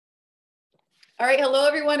All right, hello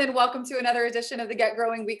everyone, and welcome to another edition of the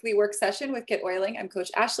GetGrowing weekly work session with GetOiling. I'm Coach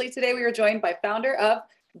Ashley. Today we are joined by founder of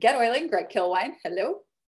GetOiling, Greg Kilwine. Hello.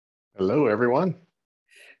 Hello, everyone.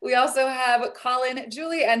 We also have Colin,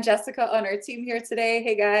 Julie, and Jessica on our team here today.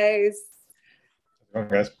 Hey guys. How's it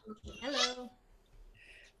going, guys? Hello.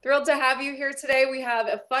 Thrilled to have you here today. We have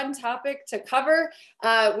a fun topic to cover.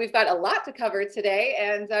 We've got a lot to cover today,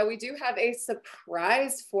 and we do have a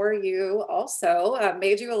surprise for you also.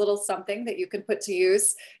 Made you a little something that you can put to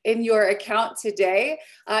use in your account today.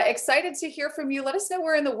 Excited to hear from you. Let us know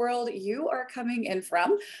where in the world you are coming in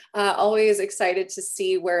from. Always excited to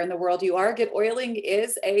see where in the world you are. GetOiling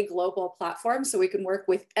is a global platform, so we can work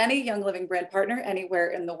with any Young Living brand partner anywhere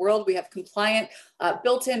in the world. We have compliant,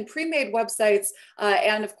 built-in, pre-made websites,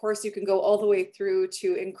 and of course, you can go all the way through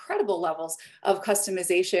to incredible levels of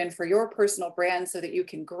customization for your personal brand so that you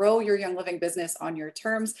can grow your Young Living business on your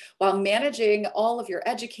terms while managing all of your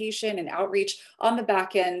education and outreach on the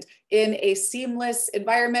back end in a seamless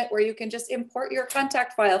environment where you can just import your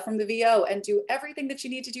contact file from the VO and do everything that you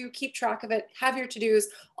need to do, keep track of it, have your to-dos,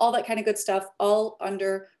 all that kind of good stuff, all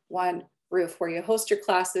under one roof, where you host your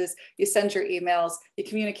classes, you send your emails, you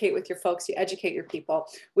communicate with your folks, you educate your people.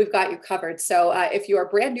 We've got you covered. So if you are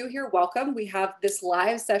brand new here, welcome. We have this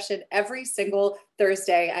live session every single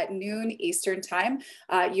Thursday at noon Eastern time,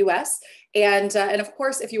 US. And of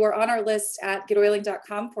course, if you are on our list at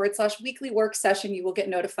getoiling.com/weekly work session, you will get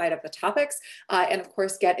notified of the topics and of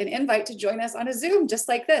course get an invite to join us on a Zoom just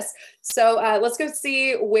like this. So let's go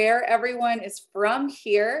see where everyone is from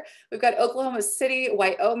here. We've got Oklahoma City,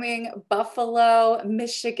 Wyoming, Buffalo,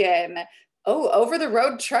 Michigan. Oh, over the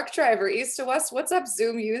road truck driver, east to west. What's up,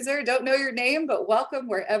 Zoom user? Don't know your name, but welcome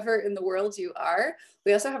wherever in the world you are.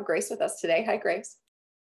 We also have Grace with us today. Hi, Grace.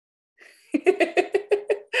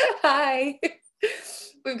 Hi.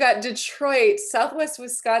 We've got Detroit, Southwest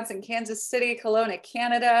Wisconsin, Kansas City, Kelowna,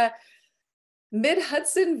 Canada,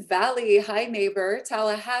 Mid-Hudson Valley, hi neighbor,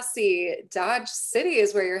 Tallahassee, Dodge City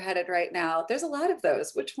is where you're headed right now. There's a lot of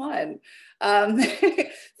those. Which one?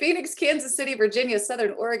 Phoenix, Kansas City, Virginia,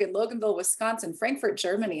 Southern Oregon, Loganville, Wisconsin, Frankfurt,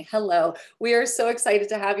 Germany. Hello. We are so excited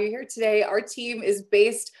to have you here today. Our team is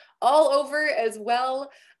based all over as well.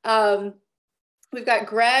 We've got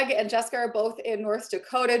Greg and Jessica are both in North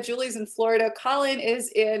Dakota. Julie's in Florida. Colin is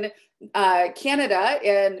in Canada,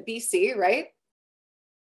 in BC, right?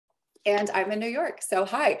 And I'm in New York. So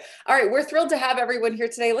hi. All right, we're thrilled to have everyone here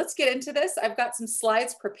today. Let's get into this. I've got some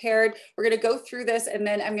slides prepared. We're going to go through this and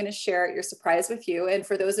then I'm going to share your surprise with you. And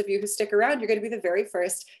for those of you who stick around, you're going to be the very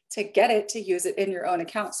first to get it, to use it in your own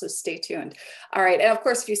account. So stay tuned. All right. And of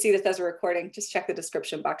course, if you see this as a recording, just check the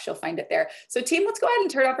description box. You'll find it there. So team, let's go ahead and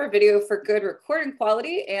turn off our video for good recording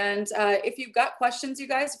quality. And if you've got questions, you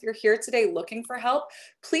guys, if you're here today looking for help,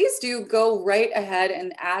 please do go right ahead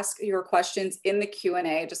and ask your questions in the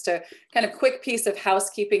Q&A. Just a kind of quick piece of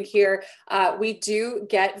housekeeping here. We do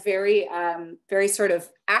get very sort of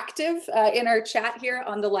active in our chat here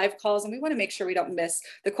on the live calls, and we want to make sure we don't miss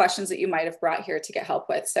the questions that you might have brought here to get help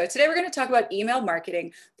with. So today we're going to talk about email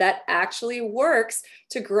marketing that actually works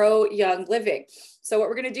to grow Young Living. So what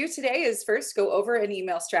we're going to do today is first go over an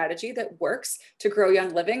email strategy that works to grow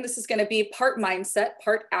Young Living. This is going to be part mindset,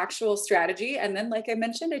 part actual strategy. And then, like I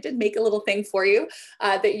mentioned, I did make a little thing for you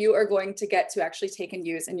that you are going to get to actually take and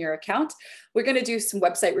use in your account. We're going to do some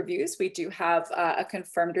website reviews. We do have a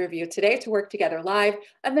confirmed review today to work together live,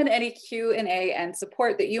 and then any Q&A and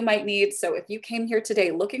support that you might need. So if you came here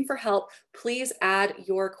today looking for help, please add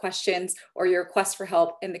your questions or your request for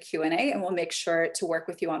help in the Q&A, and we'll make sure to work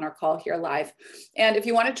with you on our call here live. And if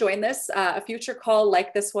you want to join this, a future call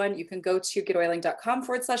like this one, you can go to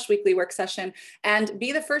getoiling.com/weekly work session and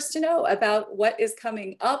be the first to know about what is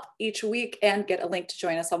coming up each week and get a link to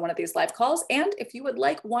join us on one of these live calls. And if you would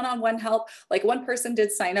like one-on-one help, like one person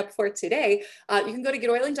did sign up for today, you can go to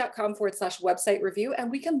getoiling.com/website review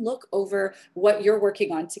and we can look over what you're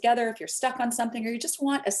working on together. If you're stuck on something or you just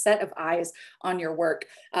want a set of eyes on your work,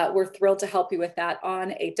 we're thrilled to help you with that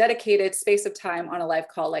on a dedicated space of time on a live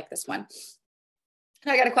call like this one.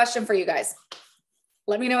 I got a question for you guys.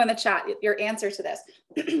 Let me know in the chat your answer to this.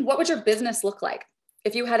 What would your business look like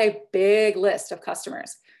if you had a big list of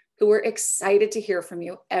customers who were excited to hear from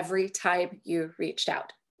you every time you reached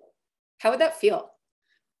out? How would that feel?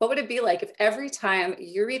 What would it be like if every time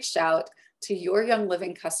you reached out to your Young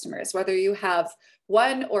Living customers, whether you have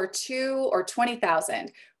 1 or 2 or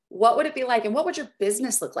 20,000, what would it be like? And what would your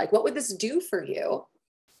business look like? What would this do for you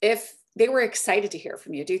if they were excited to hear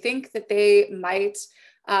from you? Do you think that they might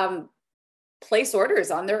place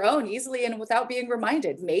orders on their own easily and without being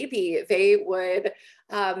reminded? Maybe they would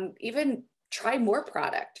even try more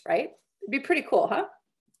product, right? It'd be pretty cool, huh?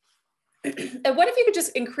 And what if you could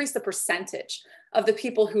just increase the percentage of the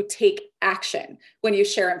people who take action when you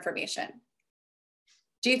share information?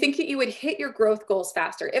 Do you think that you would hit your growth goals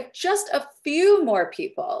faster if just a few more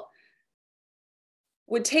people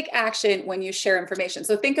would take action when you share information?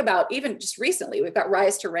 So think about even just recently, we've got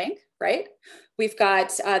Rise to Rank, right? We've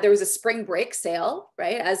got, there was a spring break sale,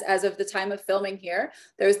 right? As of the time of filming here,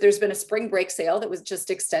 there's been a spring break sale that was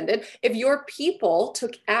just extended. If your people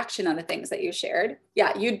took action on the things that you shared,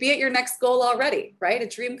 yeah, you'd be at your next goal already, right? A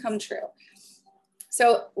dream come true.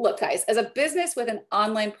 So look, guys, as a business with an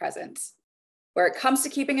online presence, where it comes to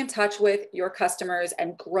keeping in touch with your customers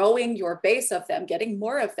and growing your base of them, getting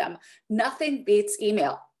more of them, nothing beats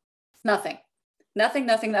email. Nothing,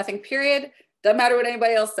 period. Doesn't matter what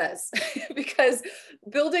anybody else says, because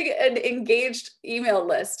building an engaged email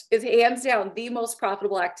list is hands down the most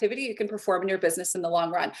profitable activity you can perform in your business in the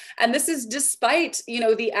long run. And this is despite,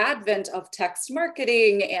 the advent of text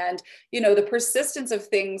marketing and, the persistence of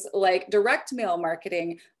things like direct mail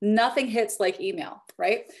marketing. Nothing hits like email,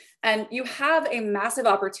 right? And you have a massive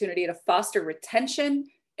opportunity to foster retention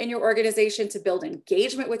in your organization, to build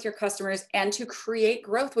engagement with your customers, and to create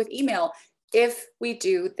growth with email if we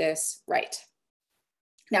do this right.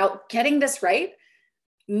 Now, getting this right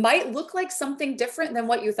might look like something different than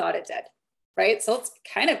what you thought it did, right? So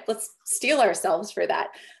let's steel ourselves for that,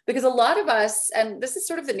 because a lot of us, and this is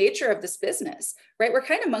sort of the nature of this business, right? We're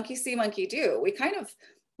kind of monkey see, monkey do. We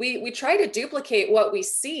try to duplicate what we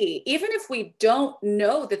see, even if we don't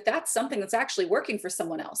know that that's something that's actually working for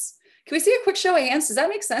someone else. Can we see a quick show of hands? Does that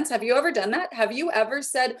make sense? Have you ever done that? Have you ever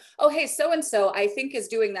said, oh, hey, so-and-so I think is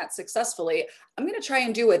doing that successfully. I'm going to try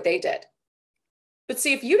and do what they did. But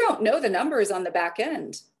see, if you don't know the numbers on the back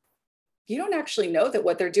end, you don't actually know that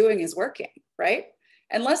what they're doing is working, right?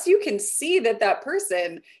 Unless you can see that that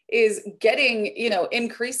person is getting,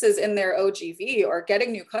 increases in their OGV or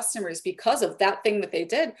getting new customers because of that thing that they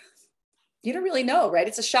did, you don't really know, right?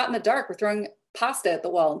 It's a shot in the dark. We're throwing pasta at the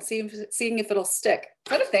wall and seeing if it'll stick.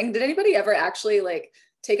 Is that a thing? Did anybody ever actually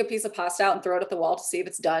take a piece of pasta out and throw it at the wall to see if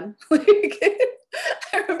it's done?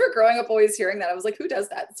 I remember growing up always hearing that. I was like, who does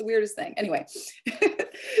that? It's the weirdest thing. Anyway,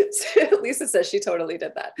 so Lisa says she totally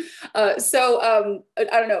did that. I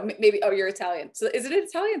don't know, maybe, oh, you're Italian. So is it an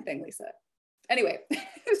Italian thing, Lisa? Anyway,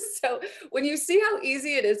 so when you see how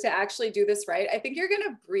easy it is to actually do this right, I think you're going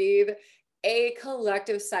to breathe a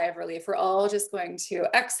collective sigh of relief. We're all just going to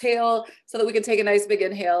exhale so that we can take a nice big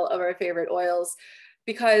inhale of our favorite oils,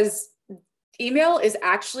 because email is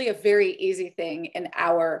actually a very easy thing in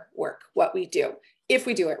our work, what we do, if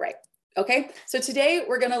we do it right. Okay, so today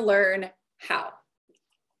we're going to learn how.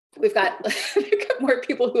 We've got more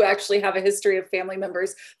people who actually have a history of family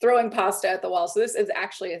members throwing pasta at the wall. So this is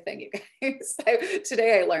actually a thing, you guys.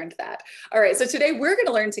 Today I learned that. All right, so today we're going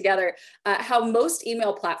to learn together how most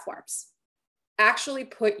email platforms actually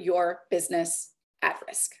put your business at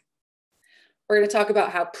risk. We're going to talk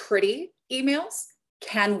about how pretty emails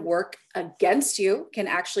can work against you, can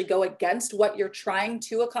actually go against what you're trying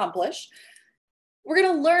to accomplish. We're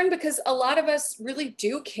going to learn, because a lot of us really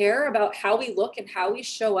do care about how we look and how we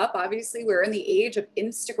show up. Obviously, we're in the age of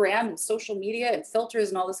Instagram and social media and filters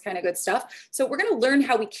and all this kind of good stuff. So we're going to learn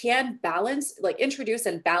how we can balance, introduce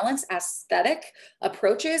and balance aesthetic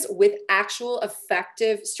approaches with actual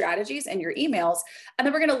effective strategies in your emails. And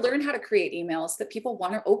then we're going to learn how to create emails that people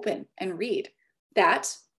want to open and read,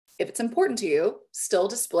 that, if it's important to you, still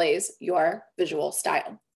displays your visual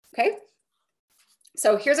style. Okay.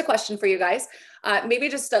 So here's a question for you guys. Maybe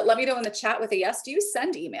just let me know in the chat with a yes. Do you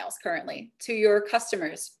send emails currently to your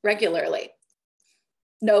customers regularly?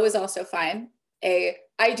 No is also fine. I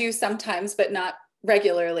do sometimes, but not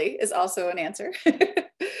regularly is also an answer.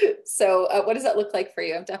 So what does that look like for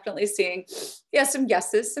you? I'm definitely seeing, some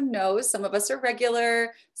yeses, some no's. Some of us are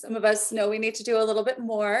regular. Some of us know we need to do a little bit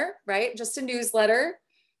more, right? Just a newsletter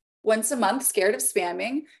once a month, scared of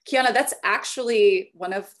spamming. Kiana, that's actually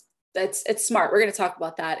it's smart. We're going to talk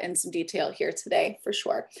about that in some detail here today for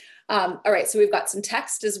sure. All right, so we've got some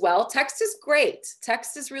text as well. Text is great.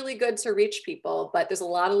 Text is really good to reach people, but there's a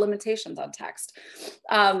lot of limitations on text.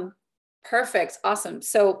 Perfect, awesome.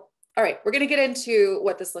 So, all right, we're going to get into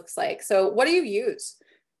what this looks like. So what do you use?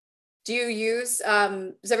 Do you use,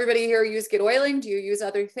 does everybody here use GetOiling? Do you use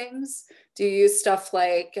other things? Do you use stuff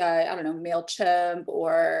like, I don't know, MailChimp,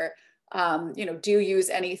 or, do you use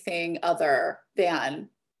anything other than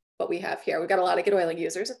what we have here? We've got a lot of GetOiling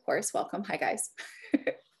users, of course. Welcome. Hi, guys.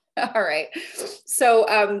 All right.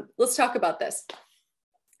 So let's talk about this.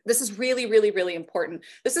 This is really, really, really important.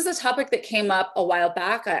 This is a topic that came up a while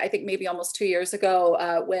back, I think maybe almost 2 years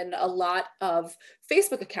ago, when a lot of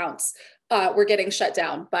Facebook accounts were getting shut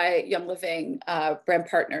down by Young Living brand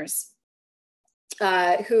partners.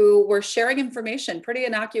 who were sharing information, pretty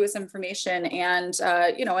innocuous information, and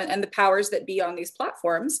and the powers that be on these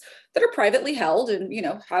platforms that are privately held and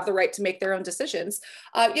have the right to make their own decisions,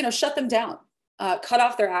 shut them down, cut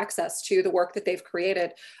off their access to the work that they've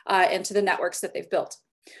created and to the networks that they've built.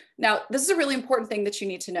 Now, this is a really important thing that you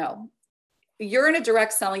need to know. You're in a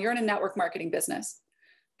direct selling, you're in a network marketing business,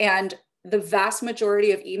 and the vast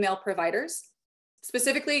majority of email providers,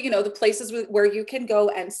 specifically, the places where you can go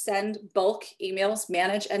and send bulk emails,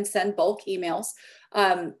 manage and send bulk emails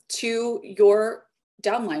to your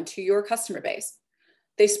downline, to your customer base.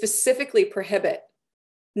 They specifically prohibit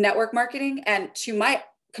network marketing and, to my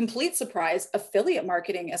complete surprise, affiliate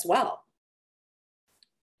marketing as well.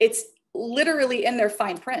 It's literally in their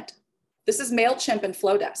fine print. This is MailChimp and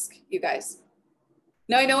Flowdesk, you guys.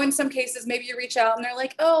 Now, I know in some cases, maybe you reach out and they're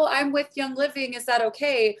like, oh, I'm with Young Living, is that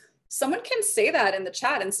okay? Someone can say that in the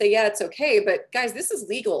chat and say, yeah, it's okay. But guys, this is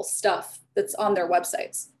legal stuff that's on their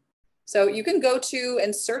websites. So you can go to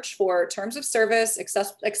and search for terms of service,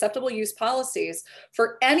 acceptable use policies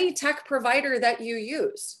for any tech provider that you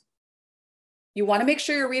use. You want to make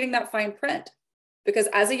sure you're reading that fine print, because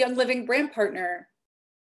as a Young Living brand partner,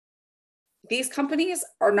 these companies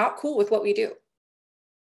are not cool with what we do.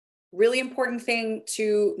 Really important thing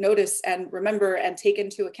to notice and remember and take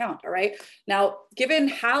into account, all right? Now, given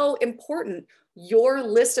how important your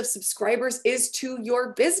list of subscribers is to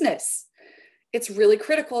your business, it's really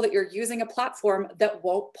critical that you're using a platform that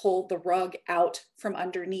won't pull the rug out from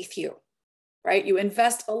underneath you, right? You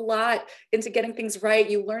invest a lot into getting things right.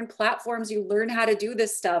 You learn platforms, you learn how to do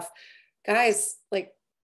this stuff. Guys,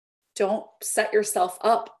 don't set yourself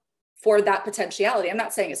up for that potentiality. I'm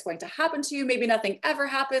not saying it's going to happen to you. Maybe nothing ever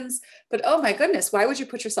happens, but oh my goodness, why would you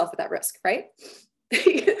put yourself at that risk, right?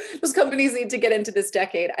 Those companies need to get into this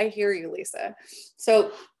decade. I hear you, Lisa.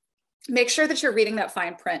 So make sure that you're reading that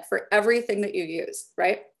fine print for everything that you use,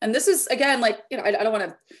 right? And this is, again, I don't want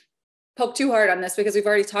to poke too hard on this because we've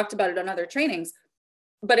already talked about it on other trainings.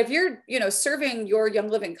 But if you're, serving your Young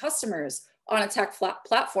Living customers on a tech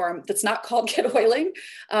platform that's not called GetOiling,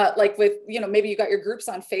 with, maybe you got your groups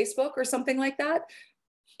on Facebook or something like that,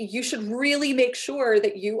 you should really make sure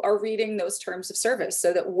that you are reading those terms of service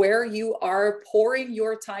so that where you are pouring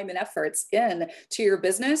your time and efforts in to your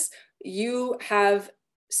business, you have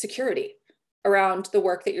security around the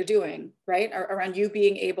work that you're doing, right? Or around you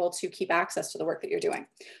being able to keep access to the work that you're doing.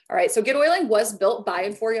 All right, so GetOiling was built by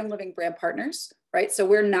and for Young Living brand partners, right? So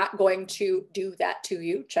we're not going to do that to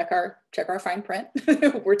you. Check our fine print.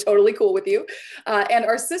 We're totally cool with you. And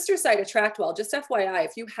our sister site, Attractwell, just FYI,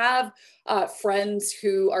 if you have friends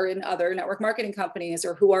who are in other network marketing companies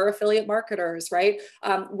or who are affiliate marketers, right?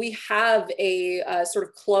 We have a sort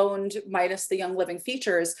of cloned minus the Young Living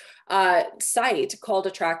features site called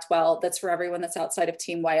Attractwell that's for everyone that's outside of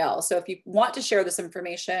Team YL. So if you want to share this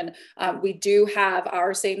information, we do have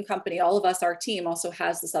our same company, all of us, our team also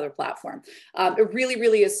has this other platform. It really,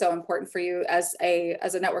 really is so important for you as a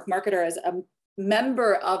network marketer, as a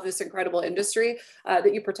member of this incredible industry,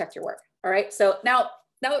 that you protect your work. All right. So now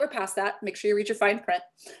that we're past that, make sure you read your fine print.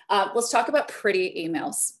 Let's talk about pretty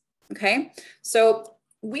emails. Okay. So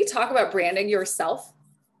we talk about branding yourself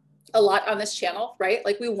a lot on this channel, right?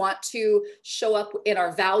 We want to show up in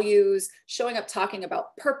our values, showing up, talking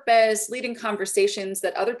about purpose, leading conversations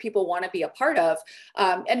that other people want to be a part of,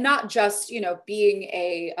 and not just, being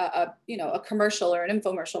a commercial or an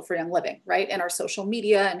infomercial for Young Living, right? In our social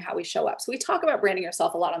media and how we show up. So we talk about branding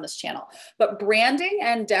yourself a lot on this channel, but branding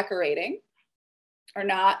and decorating are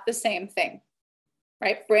not the same thing,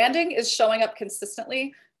 right? Branding is showing up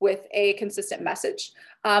consistently with a consistent message.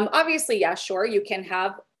 Obviously, yeah, sure, you can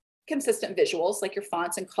have consistent visuals like your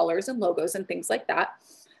fonts and colors and logos and things like that.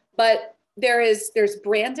 But there's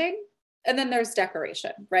branding and then there's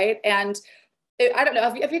decoration, right? And I don't know,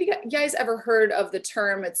 have you guys ever heard of the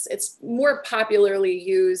term? It's more popularly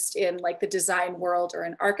used in the design world or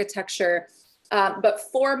in architecture, but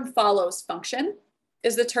form follows function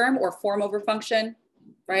is the term, or form over function,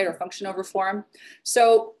 right? Or function over form.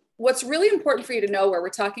 So what's really important for you to know where we're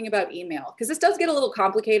talking about email, because this does get a little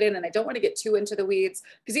complicated and I don't want to get too into the weeds,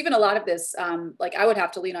 because even a lot of this, I would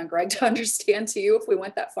have to lean on Greg to understand to you if we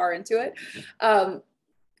went that far into it.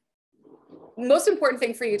 Most important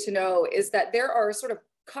thing for you to know is that there are sort of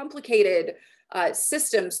complicated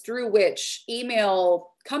systems through which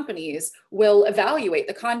email companies will evaluate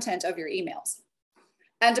the content of your emails.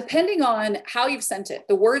 And depending on how you've sent it,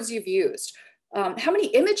 the words you've used, how many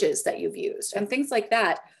images that you've used and things like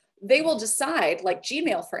that, they will decide, like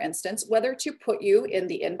Gmail, for instance, whether to put you in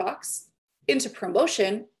the inbox, into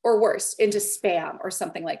promotion, or worse, into spam or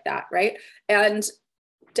something like that, right? And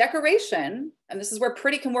decoration, and this is where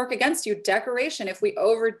pretty can work against you, decoration, if we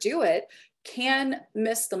overdo it, can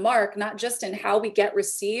miss the mark, not just in how we get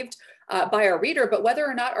received by our reader, but whether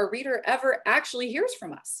or not our reader ever actually hears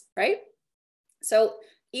from us, right? So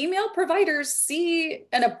email providers see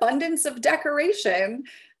an abundance of decoration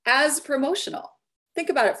as promotional. Think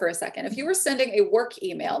about it for a second. If you were sending a work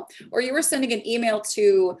email or you were sending an email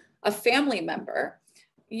to a family member,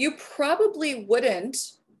 you probably wouldn't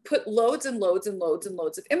put loads and loads and loads and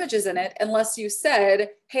loads of images in it unless you said,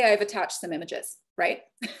 hey, I've attached some images, right?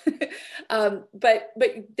 But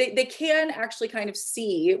they can actually kind of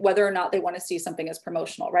see whether or not they want to see something as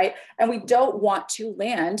promotional, right? And we don't want to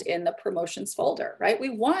land in the promotions folder, right? We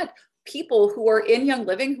want people who are in Young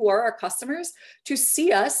Living, who are our customers, to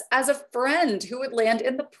see us as a friend who would land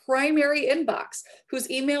in the primary inbox, whose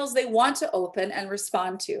emails they want to open and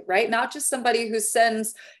respond to, right? Not just somebody who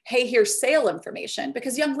sends, hey, here's sale information,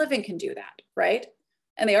 because Young Living can do that, right?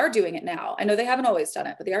 And they are doing it now. I know they haven't always done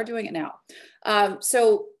it, but they are doing it now.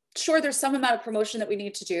 So sure, there's some amount of promotion that we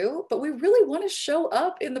need to do, but we really want to show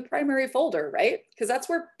up in the primary folder, right? Because that's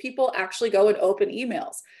where people actually go and open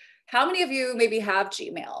emails. How many of you maybe have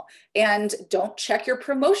Gmail and don't check your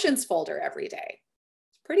promotions folder every day?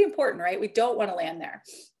 It's pretty important, right? We don't want to land there.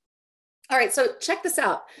 All right, so check this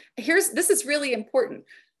out. This is really important.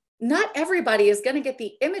 Not everybody is going to get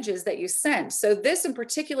the images that you send. So this in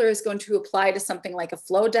particular is going to apply to something like a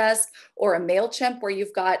Flowdesk or a MailChimp, where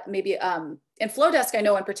you've got maybe, in Flowdesk, I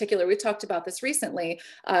know in particular, we talked about this recently,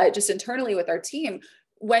 just internally with our team.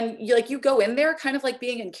 When you go in there, kind of like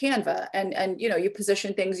being in Canva, and you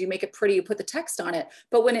position things, you make it pretty, you put the text on it.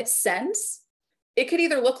 But when it sends, it could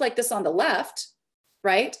either look like this on the left,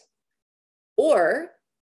 right? Or,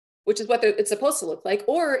 which is what it's supposed to look like,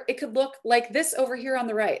 or it could look like this over here on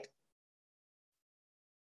the right.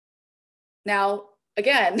 Now,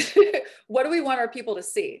 again, what do we want our people to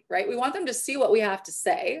see, right? We want them to see what we have to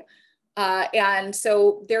say. And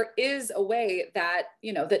so there is a way that,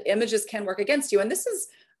 that images can work against you. And this is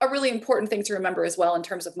a really important thing to remember as well in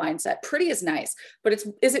terms of mindset. Pretty is nice, but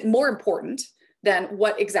is it more important than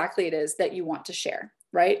what exactly it is that you want to share,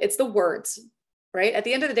 right? It's the words, right? At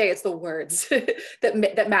the end of the day, it's the words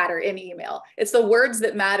that matter in email. It's the words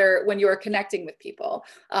that matter when you are connecting with people.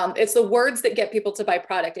 It's the words that get people to buy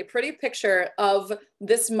product. A pretty picture of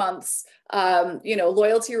this month's,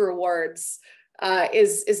 loyalty rewards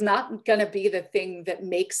is not going to be the thing that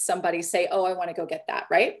makes somebody say, oh, I want to go get that,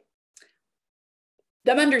 right?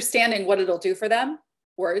 Them understanding what it'll do for them,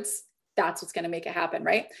 words, that's what's going to make it happen,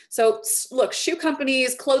 right? So look, shoe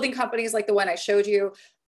companies, clothing companies like the one I showed you,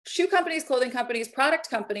 shoe companies, clothing companies, product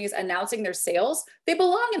companies announcing their sales, they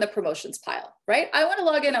belong in the promotions pile, right? I want to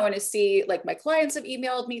log in. I want to see, like, my clients have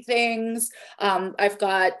emailed me things. I've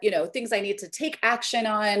got, things I need to take action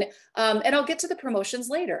on, and I'll get to the promotions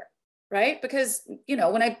later, right? Because,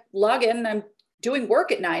 when I log in, I'm doing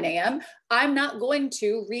work at 9 a.m. I'm not going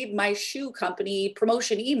to read my shoe company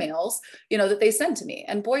promotion emails, that they send to me.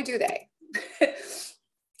 And boy, do they.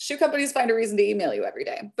 Shoe companies find a reason to email you every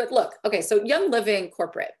day. But look, okay, so Young Living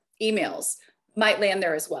corporate emails might land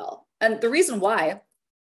there as well. And the reason why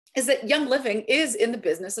is that Young Living is in the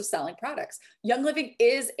business of selling products. Young Living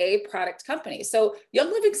is a product company. So Young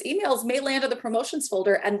Living's emails may land in the promotions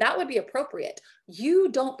folder, and that would be appropriate. You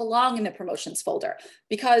don't belong in the promotions folder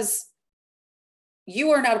because you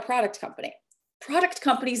are not a product company. Product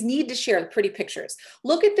companies need to share pretty pictures.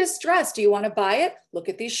 Look at this dress. Do you want to buy it? Look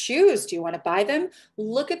at these shoes. Do you want to buy them?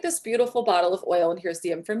 Look at this beautiful bottle of oil, and here's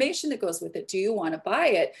the information that goes with it. Do you want to buy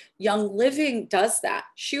it? Young Living does that.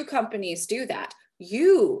 Shoe companies do that.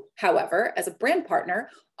 You, however, as a brand partner,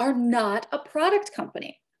 are not a product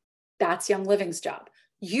company. That's Young Living's job.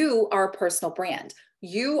 You are a personal brand.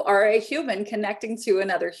 You are a human connecting to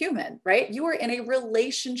another human, right? You are in a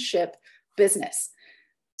relationship business.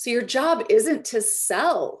 So your job isn't to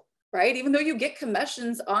sell, right? Even though you get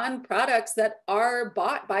commissions on products that are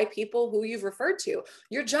bought by people who you've referred to,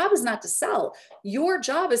 your job is not to sell. Your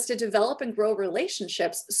job is to develop and grow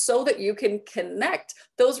relationships so that you can connect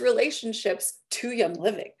those relationships to Young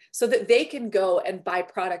Living so that they can go and buy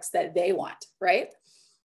products that they want, right?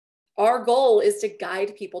 Our goal is to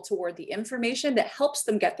guide people toward the information that helps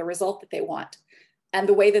them get the result that they want. And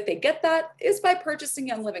the way that they get that is by purchasing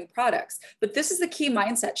Young Living products. But this is the key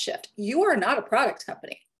mindset shift. You are not a product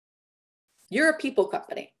company. You're a people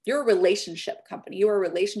company. You're a relationship company. You're a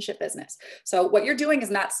relationship business. So what you're doing is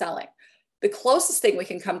not selling. The closest thing we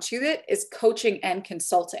can come to it is coaching and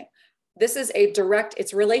consulting. This is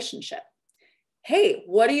it's relationship. Hey,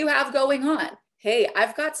 what do you have going on? Hey,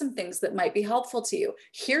 I've got some things that might be helpful to you.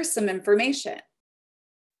 Here's some information.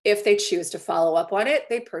 If they choose to follow up on it,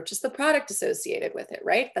 they purchase the product associated with it,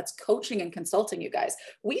 right? That's coaching and consulting, you guys.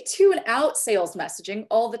 We tune out sales messaging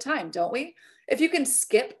all the time, don't we? If you can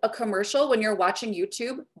skip a commercial when you're watching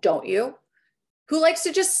YouTube, don't you? Who likes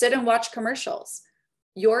to just sit and watch commercials?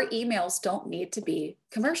 Your emails don't need to be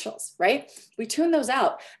commercials, right? We tune those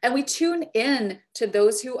out, and we tune in to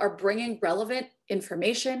those who are bringing relevant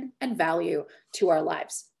information and value to our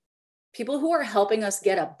lives. People who are helping us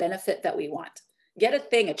get a benefit that we want, get a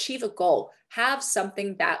thing, achieve a goal, have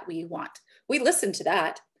something that we want. We listen to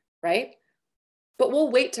that, right? But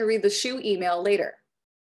we'll wait to read the shoe email later.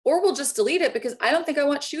 Or we'll just delete it because I don't think I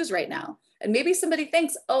want shoes right now. And maybe somebody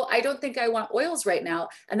thinks, oh, I don't think I want oils right now.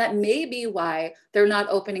 And that may be why they're not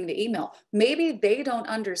opening the email. Maybe they don't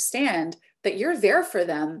understand that you're there for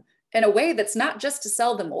them in a way that's not just to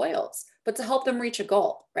sell them oils, but to help them reach a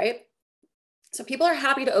goal, right? So people are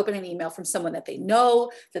happy to open an email from someone that they know,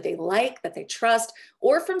 that they like, that they trust,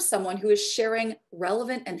 or from someone who is sharing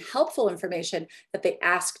relevant and helpful information that they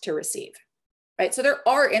ask to receive, right? So there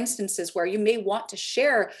are instances where you may want to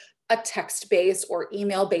share a text-based or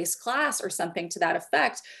email-based class or something to that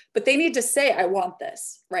effect, but they need to say, I want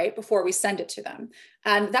this, right, before we send it to them.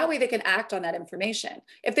 And that way they can act on that information.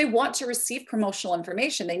 If they want to receive promotional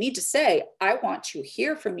information, they need to say, I want to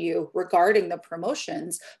hear from you regarding the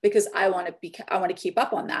promotions because I want to keep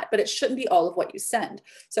up on that, but it shouldn't be all of what you send.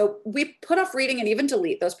 So we put off reading and even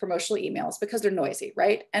delete those promotional emails because they're noisy,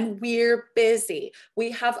 right? And we're busy. We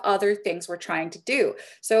have other things we're trying to do.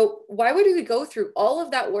 So why would we go through all of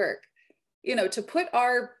that work, to put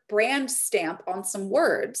our brand stamp on some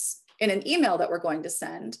words in an email that we're going to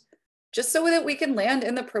send, just so that we can land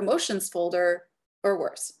in the promotions folder or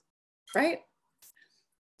worse, right?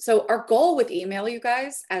 So our goal with email, you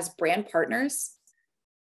guys, as brand partners,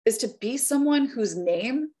 is to be someone whose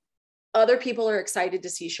name other people are excited to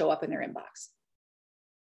see show up in their inbox.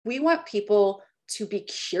 We want people to be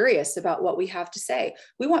curious about what we have to say.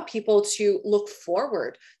 We want people to look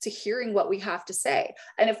forward to hearing what we have to say.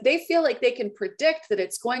 And if they feel like they can predict that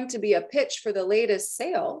it's going to be a pitch for the latest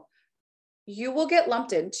sale, you will get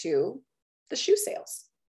lumped into the shoe sales,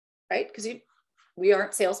 right? Because we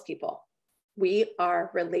aren't salespeople. We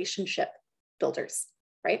are relationship builders,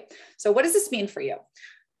 right? So what does this mean for you?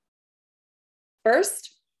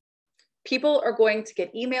 First, people are going to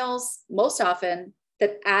get emails most often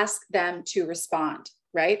that ask them to respond,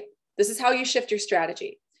 right? This is how you shift your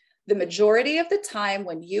strategy. The majority of the time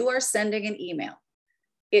when you are sending an email,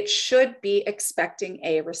 it should be expecting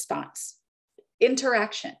a response.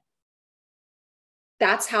 Interaction.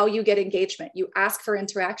 That's how you get engagement. You ask for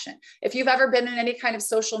interaction. If you've ever been in any kind of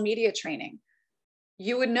social media training,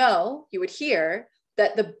 you would hear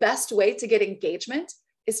that the best way to get engagement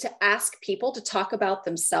is to ask people to talk about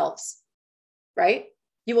themselves, right?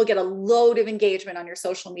 You will get a load of engagement on your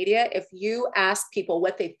social media if you ask people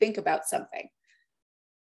what they think about something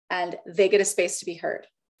and they get a space to be heard.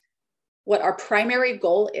 What our primary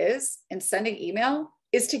goal is in sending email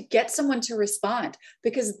is to get someone to respond,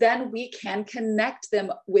 because then we can connect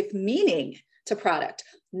them with meaning to product,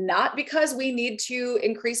 not because we need to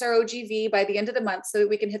increase our OGV by the end of the month so that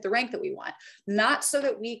we can hit the rank that we want, not so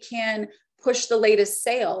that we can push the latest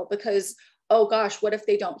sale because, oh gosh, what if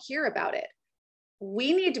they don't hear about it?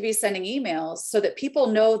 We need to be sending emails so that people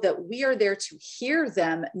know that we are there to hear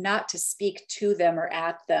them, not to speak to them or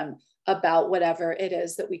at them about whatever it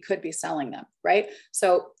is that we could be selling them, right?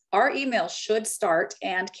 So our email should start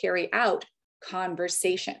and carry out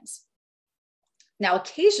conversations. Now,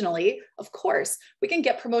 occasionally, of course, we can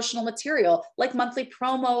get promotional material like monthly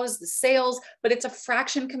promos, the sales, but it's a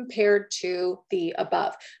fraction compared to the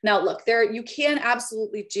above. Now, look, you can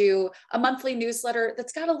absolutely do a monthly newsletter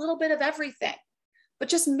that's got a little bit of everything, but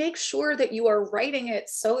just make sure that you are writing it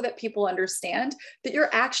so that people understand that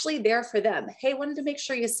you're actually there for them. Hey, wanted to make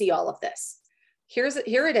sure you see all of this. Here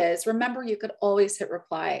it is. Remember, you could always hit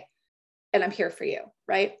reply, and I'm here for you,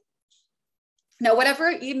 right? Now,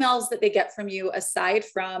 whatever emails that they get from you, aside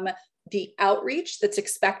from the outreach that's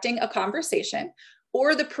expecting a conversation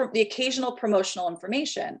or the occasional promotional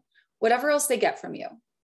information, whatever else they get from you,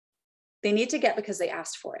 they need to get because they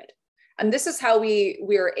asked for it. And this is how we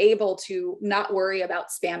are able to not worry about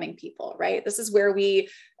spamming people, right? This is where we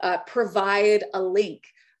provide a link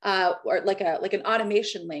or like an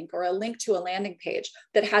automation link or a link to a landing page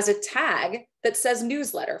that has a tag that says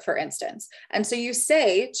newsletter, for instance. And so you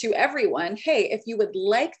say to everyone, hey, if you would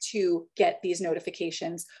like to get these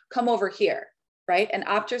notifications, come over here, right? And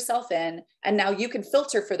opt yourself in. And now you can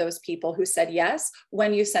filter for those people who said yes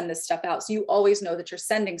when you send this stuff out. So you always know that you're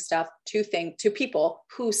sending stuff to people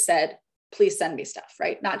who said, please send me stuff,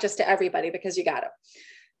 right? Not just to everybody because you got to.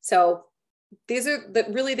 So these are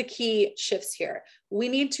really the key shifts here. We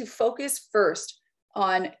need to focus first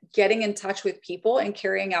on getting in touch with people and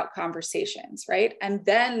carrying out conversations, right? And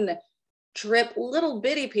then drip little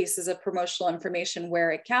bitty pieces of promotional information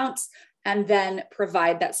where it counts, and then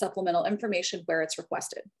provide that supplemental information where it's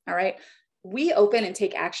requested. All right. We open and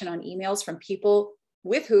take action on emails from people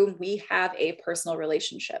with whom we have a personal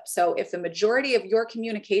relationship. So if the majority of your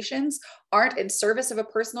communications aren't in service of a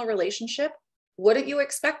personal relationship, wouldn't you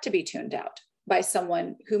expect to be tuned out by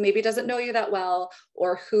someone who maybe doesn't know you that well,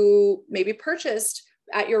 or who maybe purchased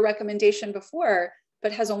at your recommendation before,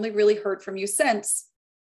 but has only really heard from you since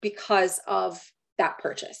because of that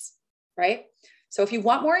purchase, right? So if you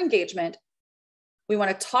want more engagement, we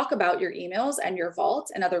want to talk about your emails and your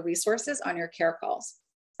vault and other resources on your care calls,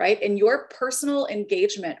 right? And your personal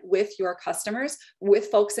engagement with your customers, with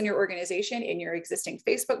folks in your organization, in your existing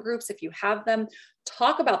Facebook groups, if you have them,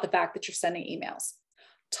 talk about the fact that you're sending emails.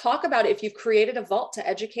 Talk about it if you've created a vault to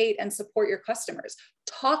educate and support your customers.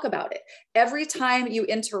 Talk about it. Every time you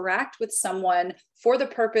interact with someone for the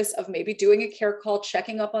purpose of maybe doing a care call,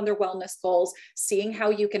 checking up on their wellness goals, seeing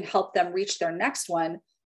how you can help them reach their next one,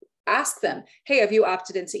 ask them, hey, have you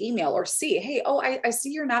opted into email? Or see, hey, oh, I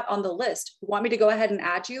see you're not on the list. Want me to go ahead and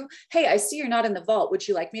add you? Hey, I see you're not in the vault. Would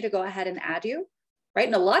you like me to go ahead and add you? Right?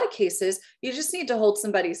 In a lot of cases, you just need to hold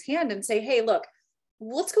somebody's hand and say, hey, look,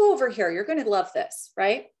 let's go over here. You're going to love this,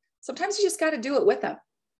 right? Sometimes you just got to do it with them,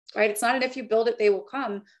 right? It's not an if you build it, they will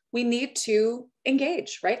come. We need to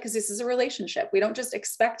engage, right? Because this is a relationship. We don't just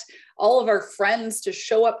expect all of our friends to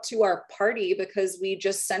show up to our party because we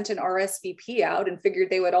just sent an RSVP out and figured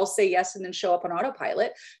they would all say yes and then show up on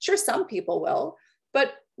autopilot. Sure, some people will,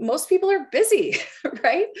 but most people are busy,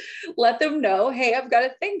 right? Let them know, hey, I've got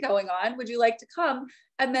a thing going on. Would you like to come?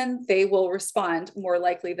 And then they will respond more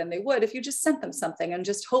likely than they would if you just sent them something and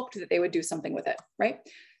just hoped that they would do something with it, right?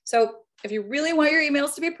 So if you really want your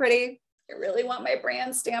emails to be pretty, you really want my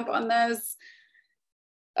brand stamp on this.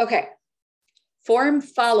 Okay, form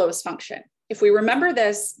follows function. If we remember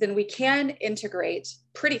this, then we can integrate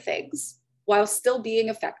pretty things while still being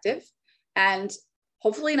effective and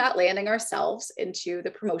hopefully not landing ourselves into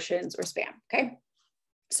the promotions or spam, okay?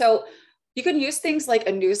 So you can use things like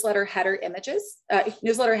a newsletter header image,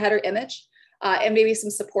 and maybe some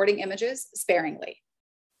supporting images sparingly,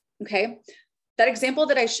 okay? That example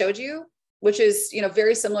that I showed you, which is,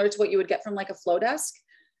 very similar to what you would get from like a flow desk,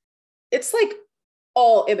 it's like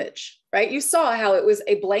all image, right? You saw how it was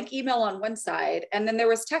a blank email on one side, and then there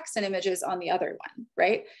was text and images on the other one,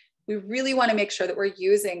 right? We really want to make sure that we're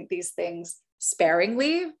using these things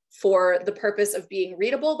sparingly for the purpose of being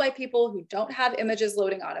readable by people who don't have images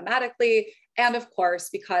loading automatically. And of course,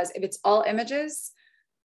 because if it's all images,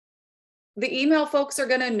 the email folks are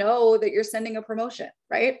going to know that you're sending a promotion,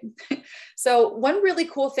 right? So one really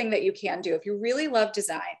cool thing that you can do if you really love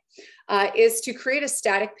design is to create a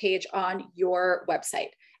static page on your website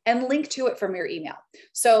and link to it from your email.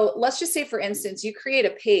 So let's just say, for instance, you create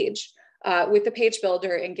a page with the page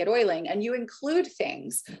builder in GetOiling, and you include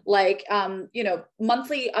things like,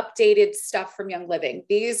 monthly updated stuff from Young Living.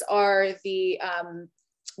 These are the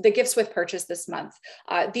gifts with purchase this month.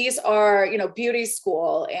 These are, beauty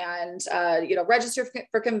school and, register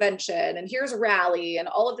for convention, and here's a rally and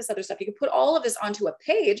all of this other stuff. You can put all of this onto a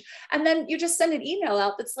page, and then you just send an email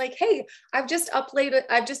out that's like, hey, I've just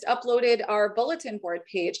uploaded our bulletin board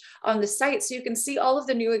page on the site so you can see all of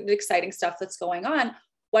the new and exciting stuff that's going on.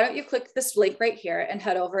 Why don't you click this link right here and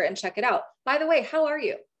head over and check it out? By the way, how are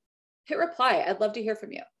you? Hit reply. I'd love to hear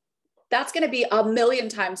from you. That's going to be a million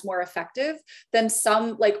times more effective than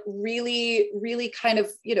some like really, really kind of,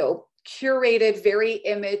 curated, very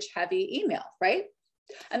image heavy email, right?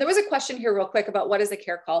 And there was a question here real quick about what is a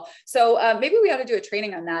care call. So maybe we ought to do a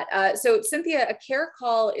training on that. So Cynthia, a care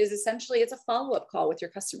call is essentially, it's a follow-up call with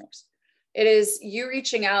your customers. It is you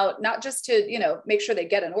reaching out, not just to, make sure they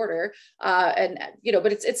get an order but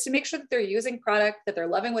it's to make sure that they're using product, that they're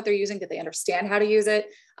loving what they're using, that they understand how to use it.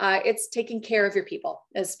 It's taking care of your people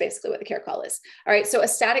is basically what the care call is. All right. So a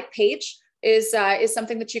static page is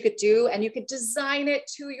something that you could do, and you could design it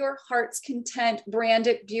to your heart's content, brand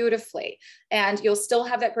it beautifully, and you'll still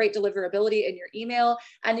have that great deliverability in your email,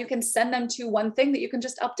 and you can send them to one thing that you can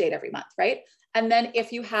just update every month, right? And then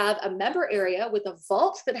if you have a member area with a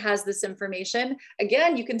vault that has this information,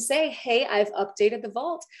 again, you can say, hey, I've updated the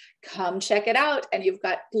vault, come check it out. And you've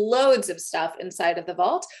got loads of stuff inside of the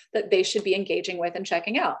vault that they should be engaging with and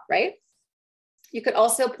checking out, right? You could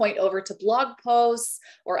also point over to blog posts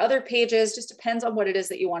or other pages, just depends on what it is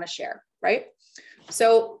that you want to share, right?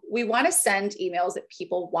 So we want to send emails that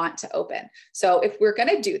people want to open. So if we're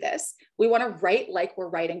going to do this, we want to write like we're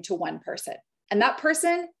writing to one person. And that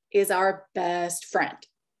person is our best friend.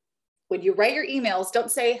 When you write your emails,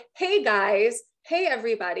 don't say, hey guys, hey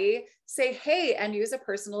everybody, say hey and use a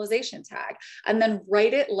personalization tag, and then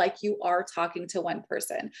write it like you are talking to one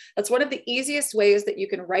person. That's one of the easiest ways that you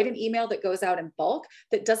can write an email that goes out in bulk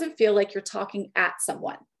that doesn't feel like you're talking at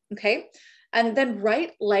someone, okay? And then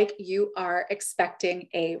write like you are expecting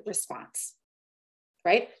a response,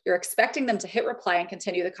 right? You're expecting them to hit reply and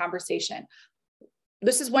continue the conversation.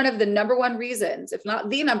 This is one of the number one reasons, if not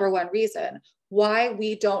the number one reason, why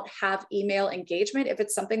we don't have email engagement if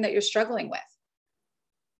it's something that you're struggling with.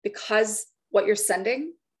 Because what you're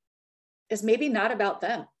sending is maybe not about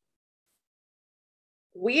them.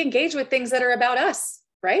 We engage with things that are about us,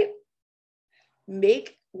 right?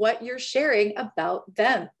 Make what you're sharing about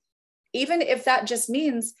them. Even if that just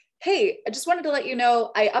means, hey, I just wanted to let you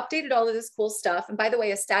know, I updated all of this cool stuff. And by the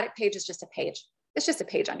way, a static page is just a page. It's just a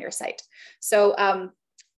page on your site. So,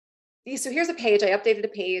 so here's a page, I updated a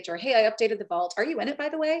page, or hey, I updated the vault. Are you in it, by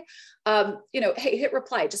the way? Hey, hit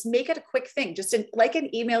reply. Just make it a quick thing, just like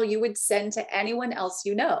an email you would send to anyone else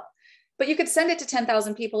you know. But you could send it to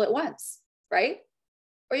 10,000 people at once, right?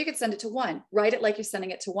 Or you could send it to one. Write it like you're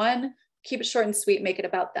sending it to one. Keep it short and sweet, make it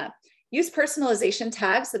about them. Use personalization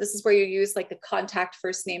tags. So this is where you use like the contact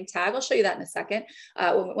first name tag. I'll show you that in a second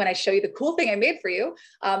when I show you the cool thing I made for you.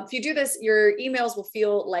 If you do this, your emails will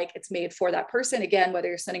feel like it's made for that person. Again, whether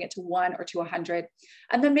you're sending it to 1 or to 100,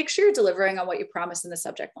 and then make sure you're delivering on what you promised in the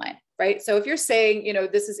subject line, right? So if you're saying,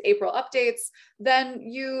 this is April updates, then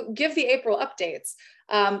you give the April updates.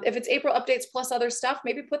 If it's April updates plus other stuff,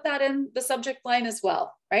 maybe put that in the subject line as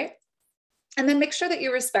well, right? And then make sure that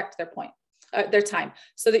you respect their time,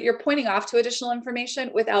 so that you're pointing off to additional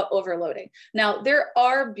information without overloading. Now, there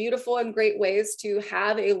are beautiful and great ways to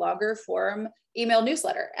have a longer form email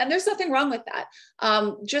newsletter, and there's nothing wrong with that.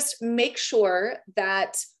 Just make sure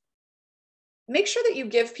that you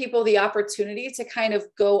give people the opportunity to kind of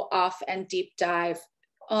go off and deep dive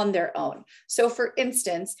on their own. So for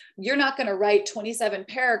instance, you're not going to write 27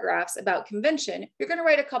 paragraphs about convention. You're going to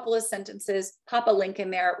write a couple of sentences, pop a link in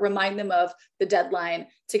there, remind them of the deadline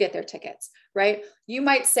to get their tickets, right? You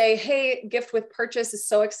might say, hey, gift with purchase is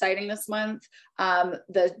so exciting this month.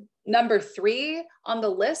 The number 3 on the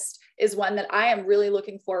list is one that I am really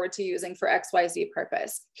looking forward to using for XYZ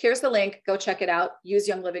purpose. Here's the link, go check it out, use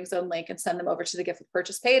Young Living's own link and send them over to the gift with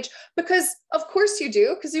purchase page, because of course you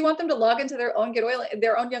do, because you want them to log into their own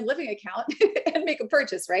their own Young Living account and make a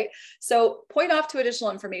purchase, right? So point off to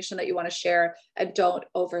additional information that you want to share and don't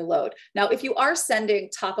overload. Now, if you are sending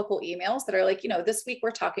topical emails that are like, this week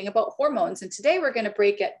we're talking about hormones, and today we're going to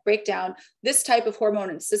break down this type of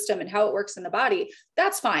hormone and system and how it works in the body,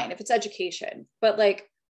 that's fine if it's education, but like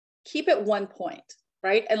keep it one point,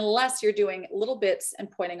 right? Unless you're doing little bits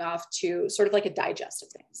and pointing off to sort of like a digest of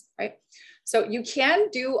things, right? So you can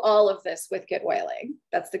do all of this with GetOiling.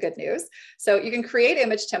 That's the good news. So you can create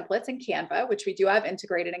image templates in Canva, which we do have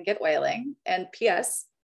integrated in GetOiling. And PS,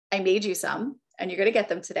 I made you some, and you're going to get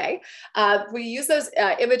them today. We use those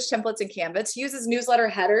image templates in Canva to use as newsletter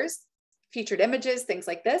headers, featured images, things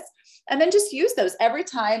like this, and then just use those every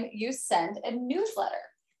time you send a newsletter.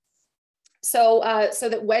 So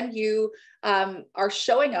that when you are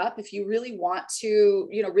showing up, if you really want to,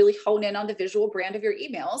 really hone in on the visual brand of your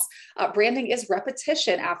emails, branding is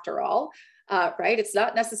repetition after all, right? It's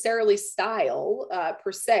not necessarily style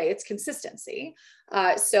per se, it's consistency.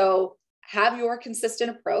 So have your consistent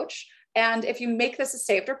approach. And if you make this a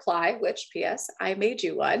saved reply, which PS, I made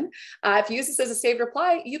you one. If you use this as a saved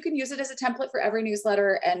reply, you can use it as a template for every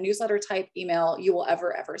newsletter and newsletter type email you will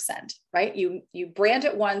ever send, right? You brand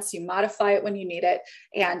it once, you modify it when you need it,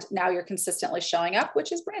 and now you're consistently showing up,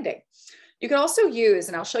 which is branding. You can also use,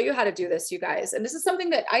 and I'll show you how to do this, you guys. And this is something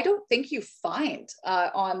that I don't think you find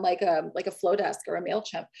on like a Flowdesk or a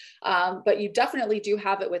MailChimp, but you definitely do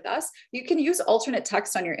have it with us. You can use alternate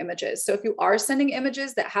text on your images. So if you are sending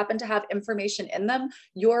images that happen to have information in them,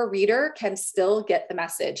 your reader can still get the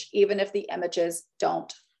message, even if the images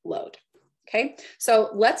don't load. Okay, so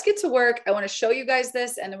let's get to work. I want to show you guys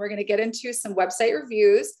this, and then we're going to get into some website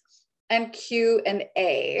reviews and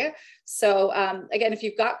Q&A. So again, if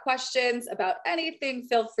you've got questions about anything,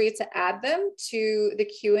 feel free to add them to the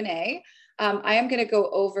Q&A. I am going to go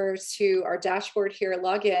over to our dashboard here,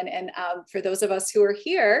 log in, and for those of us who are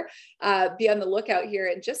here, be on the lookout here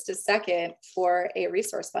in just a second for a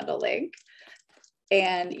resource bundle link.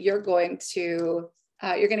 And you're going to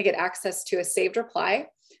get access to a saved reply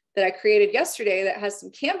that I created yesterday that has some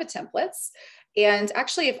Canva templates. And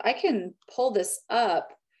actually, if I can pull this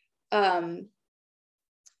up,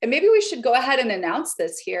 and maybe we should go ahead and announce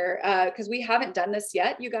this here because we haven't done this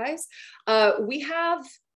yet, you guys. We have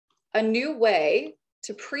a new way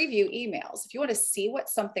to preview emails. If you want to see what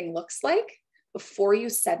something looks like before you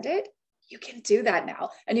send it, you can do that now.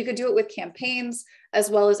 And you can do it with campaigns as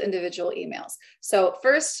well as individual emails. So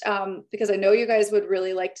first, because I know you guys would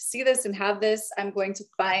really like to see this and have this, I'm going to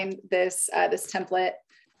find this, this template,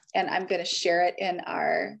 and I'm going to share it in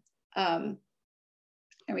our,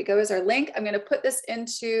 there we go, is our link. I'm going to put this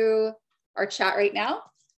into our chat right now.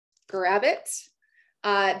 Grab it.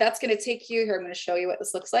 That's going to take you here. I'm going to show you what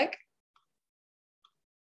this looks like.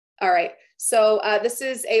 All right, so this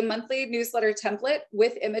is a monthly newsletter template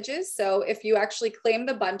with images. So if you actually claim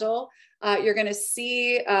the bundle, you're going to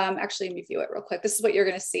see, actually, let me view it real quick. This is what you're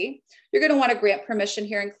going to see. You're going to want to grant permission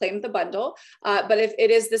here and claim the bundle. But if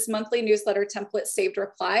it is this monthly newsletter template saved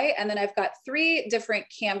reply, and then I've got 3 different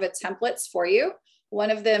Canva templates for you.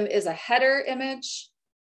 One of them is a header image.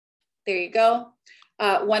 There you go.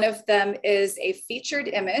 One of them is a featured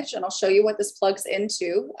image, and I'll show you what this plugs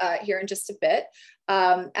into here in just a bit.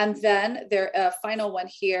 And then the final one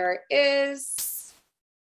here is,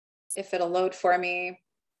 if it'll load for me,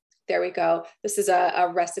 there we go. This is a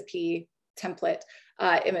recipe template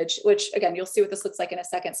image, which again, you'll see what this looks like in a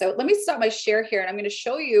second. So let me stop my share here, and I'm going to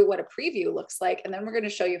show you what a preview looks like. And then we're going to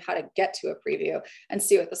show you how to get to a preview and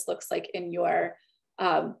see what this looks like in your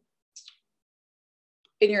own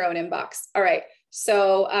inbox. All right.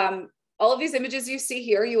 So all of these images you see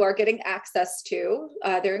here, you are getting access to.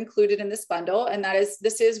 They're included in this bundle, and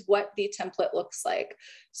this is what the template looks like.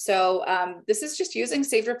 So this is just using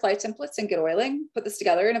saved reply templates and GetOiling. Put this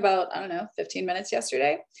together in about, I don't know, 15 minutes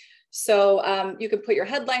yesterday. So you can put your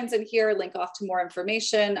headlines in here, link off to more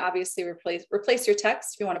information. Obviously, replace your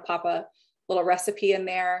text if you want to pop a little recipe in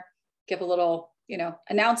there, give a little,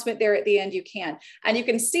 announcement there at the end. You can, and you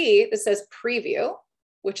can see this says preview,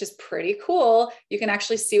 which is pretty cool. You can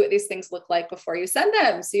actually see what these things look like before you send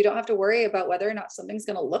them. So you don't have to worry about whether or not something's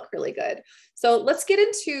going to look really good. So let's get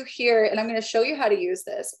into here, and I'm going to show you how to use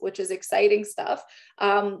this, which is exciting stuff.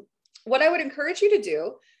 What I would encourage you to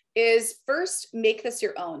do is first make this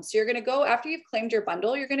your own. So you're going to go, after you've claimed your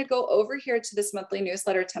bundle, you're going to go over here to this monthly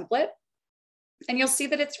newsletter template. And you'll see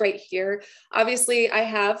that it's right here. Obviously, I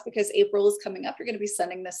have, because April is coming up, you're going to be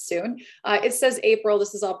sending this soon. It says April.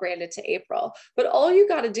 This is all branded to April. But all you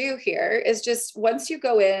got to do here is just once you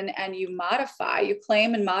go in and you modify, you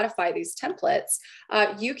claim and modify these templates,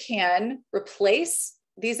 you can replace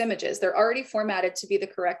these images. They're already formatted to be the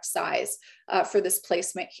correct size for this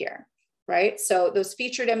placement here. Right? So those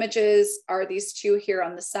featured images are these 2 here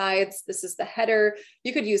on the sides. This is the header.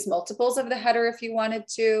 You could use multiples of the header if you wanted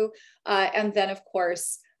to. And then of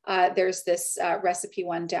course, there's this recipe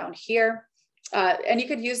one down here. And you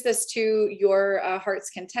could use this to your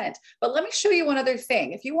heart's content. But let me show you one other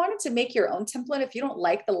thing. If you wanted to make your own template, if you don't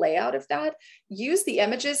like the layout of that, use the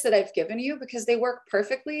images that I've given you because they work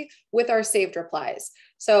perfectly with our saved replies.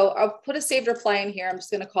 So I'll put a saved reply in here. I'm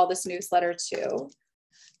just going to call this newsletter 2.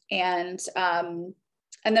 And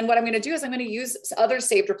then what I'm going to do is I'm going to use other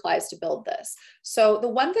saved replies to build this. So the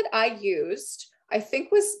one that I used, I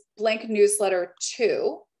think was blank newsletter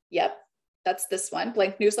 2. Yep, that's this one,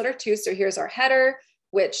 blank newsletter 2. So here's our header,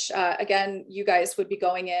 which again, you guys would be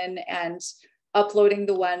going in and uploading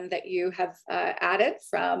the one that you have added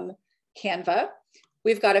from Canva.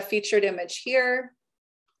 We've got a featured image here.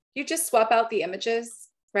 You just swap out the images,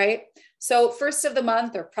 right? So first of the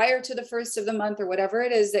month or prior to the first of the month or whatever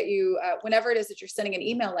it is that you, whenever it is that you're sending an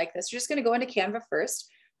email like this, you're just going to go into Canva first,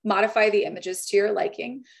 modify the images to your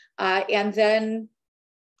liking, and then,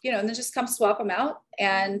 and then just come swap them out.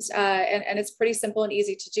 And it's pretty simple and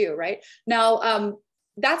easy to do, right? Now,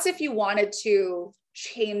 that's if you wanted to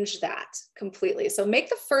change that completely. So make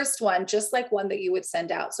the first one just like one that you would send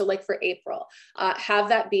out. So like for April, have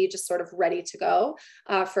that be just sort of ready to go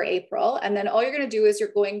for April. And then all you're going to do is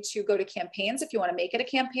you're going to go to campaigns. If you want to make it a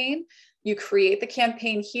campaign, you create the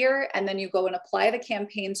campaign here, and then you go and apply the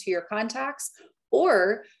campaign to your contacts,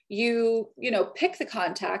 or you pick the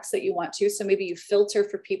contacts that you want to. So maybe you filter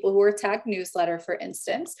for people who are tagged newsletter, for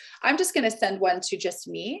instance. I'm just going to send one to just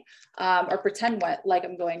me, or pretend like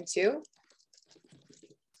I'm going to.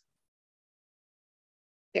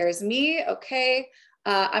 There's me. Okay.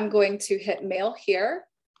 I'm going to hit mail here.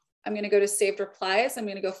 I'm going to go to saved replies. I'm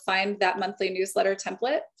going to go find that monthly newsletter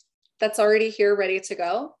template that's already here, ready to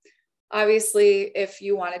go. Obviously, if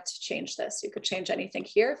you wanted to change this, you could change anything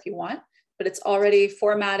here if you want, but it's already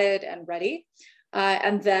formatted and ready.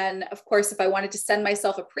 And then of course, if I wanted to send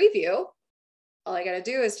myself a preview, all I got to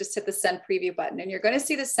do is just hit the send preview button, and you're going to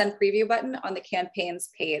see the send preview button on the campaigns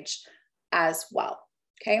page as well.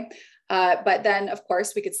 Okay. But then of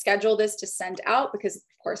course we could schedule this to send out, because of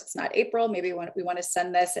course it's not April. Maybe we want to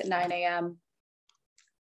send this at 9 a.m.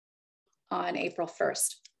 on April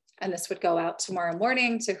 1st. And this would go out tomorrow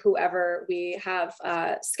morning to whoever we have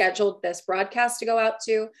scheduled this broadcast to go out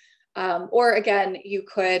to. Or again, you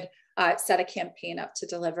could set a campaign up to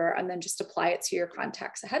deliver and then just apply it to your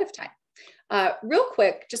contacts ahead of time. Real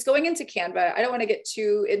quick, just going into Canva, I don't want to get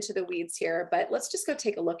too into the weeds here, but let's just go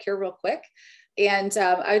take a look here real quick. And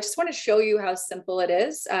I just want to show you how simple it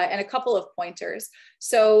is and a couple of pointers.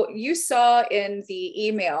 So you saw in the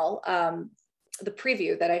email, the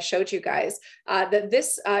preview that I showed you guys, that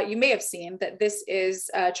this, you may have seen that this is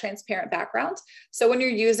a transparent background. So when you're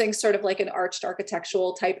using sort of like an arched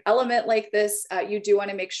architectural type element like this, you do want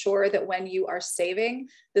to make sure that when you are saving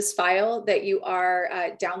this file that you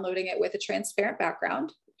are downloading it with a transparent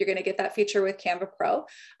background. You're going to get that feature with Canva Pro.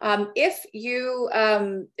 If you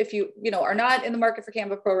are not in the market for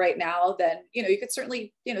Canva Pro right now, then you could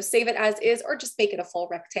certainly save it as is or just make it a full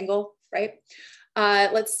rectangle, right?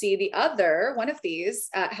 Let's see. The other one of these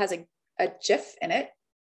has a GIF in it.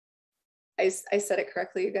 I said it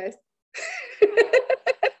correctly, you guys.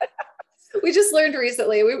 We just learned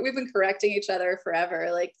recently. We've been correcting each other forever.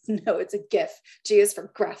 Like, no, it's a GIF. G is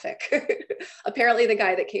for graphic. Apparently, the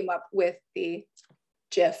guy that came up with the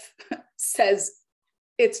GIF says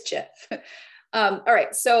it's GIF. All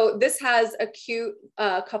right, so this has a cute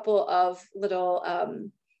couple of little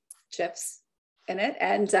GIFs in it.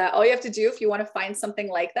 And all you have to do if you want to find something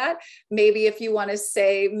like that, maybe if you want to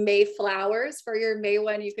say May flowers for your May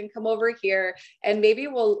one, you can come over here and maybe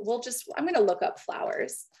I'm going to look up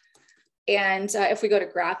flowers. And if we go to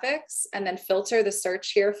graphics and then filter the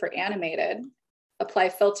search here for animated, apply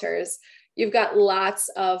filters, you've got lots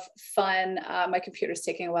of fun. My computer's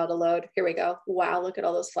taking a while to load. Here we go. Wow, look at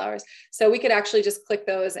all those flowers. So we could actually just click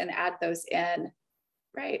those and add those in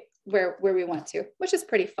right where we want to, which is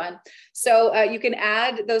pretty fun. So you can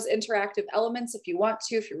add those interactive elements if you want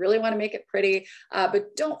to, if you really want to make it pretty,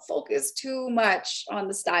 but don't focus too much on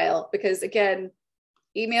the style because again,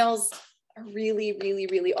 emails are really, really,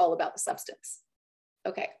 really all about the substance.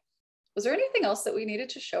 Okay. Was there anything else that we needed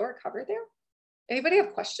to show or cover there? Anybody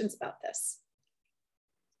have questions about this?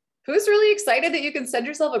 Who's really excited that you can send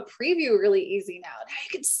yourself a preview really easy now? Now you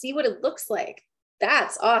can see what it looks like.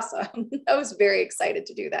 That's awesome. I was very excited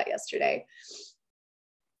to do that yesterday.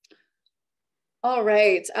 All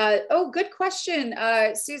right. Oh, good question.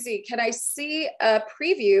 Susie, can I see a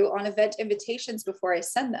preview on event invitations before I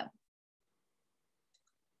send them?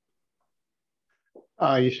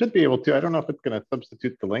 You should be able to. I don't know if it's going to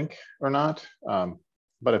substitute the link or not,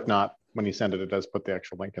 but if not, when you send it, it does put the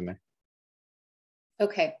actual link in there.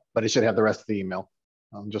 Okay. But it should have the rest of the email,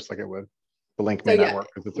 just like it would. The link may not work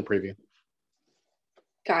because it's a preview.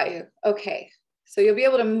 Got you. Okay. So you'll be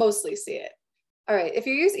able to mostly see it. All right. If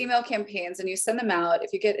you use email campaigns and you send them out,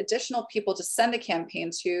 if you get additional people to send the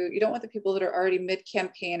campaign to, you don't want the people that are already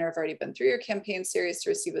mid-campaign or have already been through your campaign series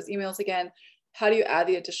to receive those emails again. How do you add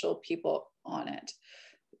the additional people on it?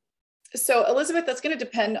 So Elizabeth, that's going to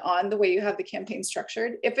depend on the way you have the campaign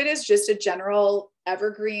structured. If it is just a general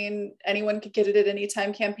evergreen, anyone could get it at any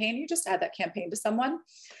time campaign, you just add that campaign to someone.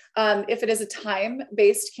 If it is a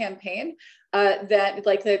time-based campaign,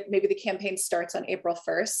 that maybe the campaign starts on April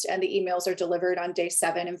 1st and the emails are delivered on day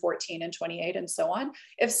 7 and 14 and 28 and so on.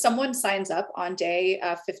 If someone signs up on day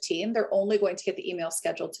 15, they're only going to get the email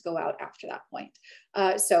scheduled to go out after that point.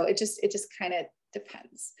 So it just kind of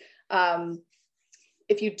depends.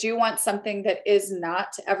 If you do want something that is not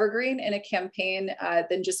evergreen in a campaign,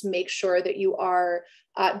 then just make sure that you are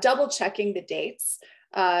double checking the dates.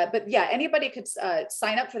 But yeah, anybody could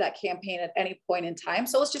sign up for that campaign at any point in time.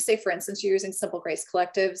 So let's just say, for instance, you're using Simple Grace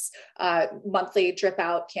Collective's monthly drip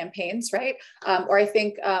out campaigns, right? Or I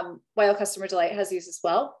think Wild Customer Delight has these as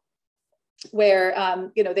well,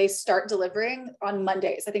 where they start delivering on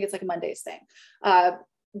Mondays. I think it's like a Mondays thing.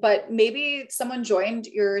 But maybe someone joined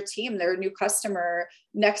your team, they're a new customer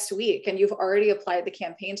next week, and you've already applied the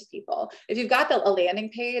campaign to people. If you've got a landing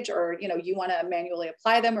page or you want to manually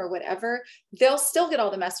apply them or whatever, they'll still get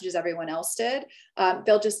all the messages everyone else did.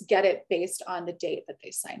 They'll just get it based on the date that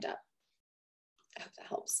they signed up. I hope that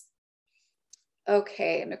helps.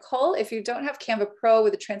 Okay, Nicole, if you don't have Canva Pro,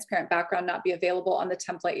 with a transparent background not be available on the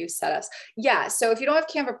template you set us? Yeah, so if you don't have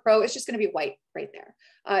Canva Pro, it's just going to be white right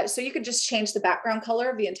there. So you could just change the background color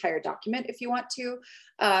of the entire document if you want to.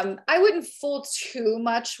 I wouldn't fool too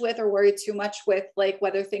much with or worry too much with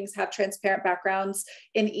whether things have transparent backgrounds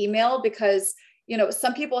in email, because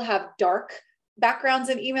some people have dark backgrounds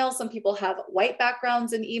in email. Some people have white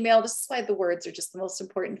backgrounds in email. This is why the words are just the most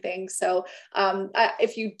important thing. So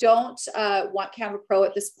if you don't want Canva Pro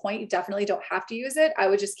at this point, you definitely don't have to use it. I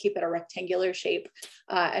would just keep it a rectangular shape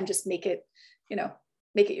and just make it,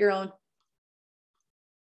 make it your own.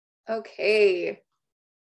 Okay.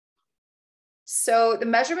 So the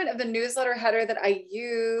measurement of the newsletter header that I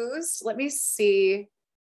used, let me see.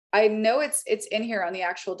 I know it's in here on the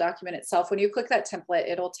actual document itself. When you click that template,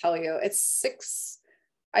 it'll tell you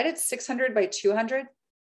I did 600 by 200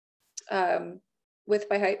 width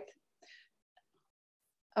by height.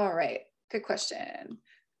 All right, good question.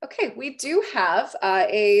 Okay, we do have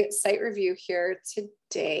a site review here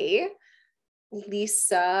today.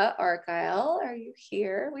 Lisa Argyle, are you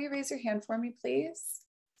here? Will you raise your hand for me, please?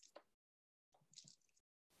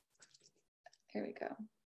 Here we go.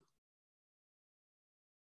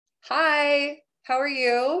 Hi, how are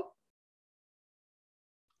you?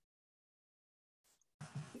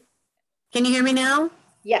 Can you hear me now?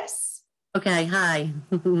 Yes. Okay, hi.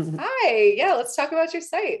 Hi, yeah, let's talk about your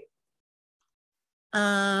site.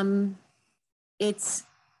 It's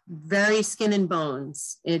very skin and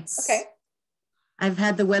bones. Okay. I've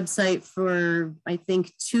had the website for, I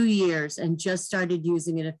think, 2 years and just started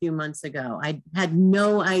using it a few months ago. I had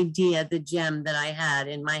no idea the gem that I had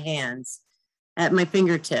in my hands at my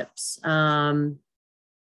fingertips.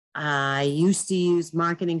 I used to use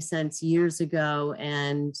Marketing Sense years ago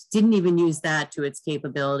and didn't even use that to its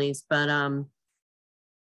capabilities, but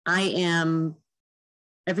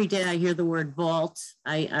every day I hear the word vault.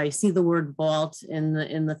 I see the word vault in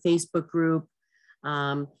the Facebook group,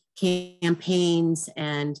 campaigns,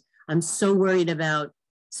 and I'm so worried about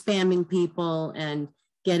spamming people and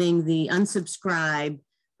getting the unsubscribe,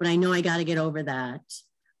 but I know I got to get over that.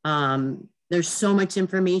 There's so much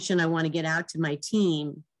information I want to get out to my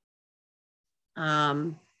team.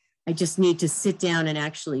 I just need to sit down and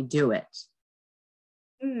actually do it.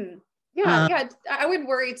 Yeah, I wouldn't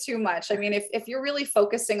worry too much. I mean, if you're really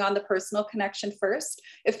focusing on the personal connection first,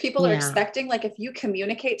 if people are expecting, like if you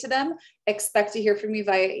communicate to them, expect to hear from me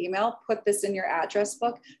via email, put this in your address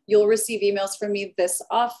book, you'll receive emails from me this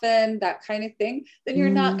often, that kind of thing, then you're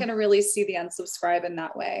not going to really see the unsubscribe in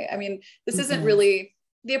that way. I mean, this isn't really,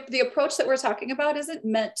 the approach that we're talking about isn't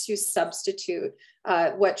meant to substitute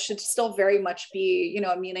what should still very much be,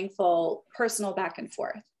 a meaningful personal back and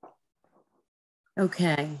forth.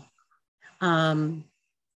 Okay.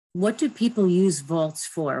 What do people use vaults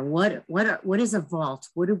for? What is a vault?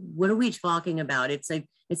 What are we talking about? It's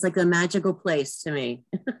like a magical place to me.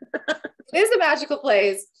 It is a magical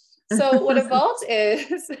place. So what a vault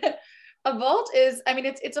is, I mean,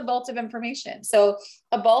 it's a vault of information. So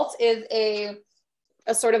a vault is a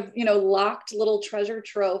sort of, locked little treasure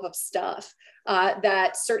trove of stuff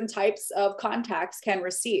that certain types of contacts can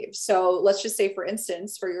receive. So let's just say, for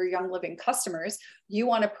instance, for your Young Living customers, you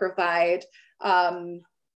want to provide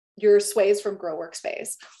your sways from Grow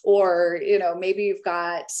Workspace, or, maybe you've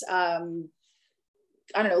got,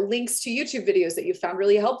 I don't know, links to YouTube videos that you found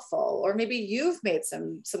really helpful, or maybe you've made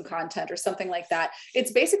some content or something like that.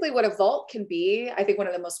 It's basically what a vault can be. I think one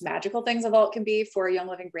of the most magical things a vault can be for a Young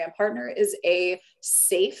Living brand partner is a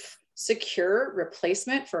safe, secure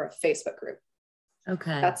replacement for a Facebook group.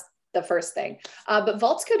 Okay. That's the first thing. But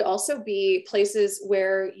vaults could also be places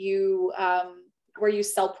where you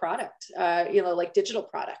sell product, like digital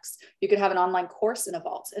products. You could have an online course in a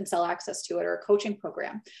vault and sell access to it, or a coaching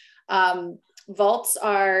program. Vaults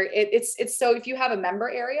are, it's so if you have a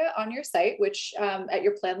member area on your site, which at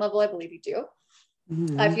your plan level, I believe you do.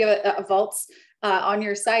 If you have a vaults on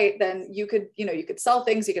your site, then you could sell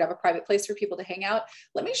things. You could have a private place for people to hang out.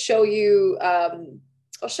 Let me show you,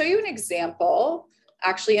 I'll show you an example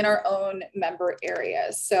actually in our own member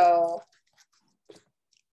area. So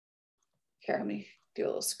here, let me do a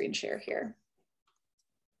little screen share here.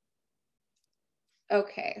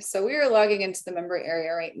 Okay, so we are logging into the member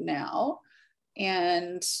area right now.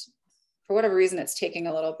 And for whatever reason, it's taking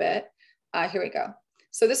a little bit. Here we go.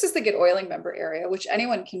 So this is the GetOiling member area, which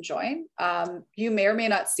anyone can join. You may or may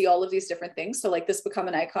not see all of these different things. So like this Become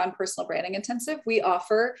an Icon personal branding intensive, we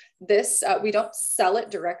offer this. We don't sell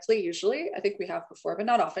it directly usually. I think we have before, but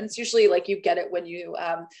not often. It's usually like you get it when you,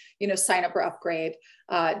 sign up or upgrade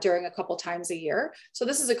during a couple times a year. So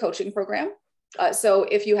this is a coaching program. So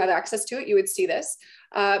if you have access to it, you would see this,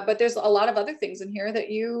 but there's a lot of other things in here that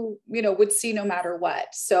you would see no matter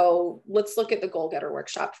what. So let's look at the Goal Getter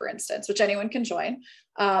workshop, for instance, which anyone can join.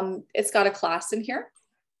 It's got a class in here,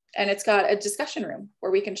 and it's got a discussion room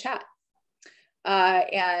where we can chat.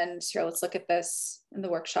 And here, let's look at this in the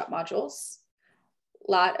workshop modules.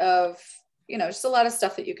 A lot of, just a lot of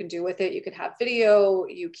stuff that you can do with it. You can have video,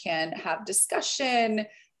 you can have discussion,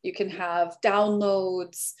 you can have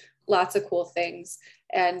downloads, lots of cool things.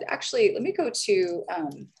 And actually, let me go to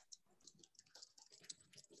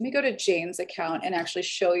Let me go to Jane's account and actually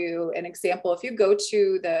show you an example. If you go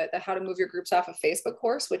to the How to Move Your Groups Off of Facebook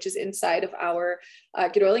course, which is inside of our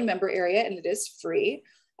GetOiling member area, and it is free,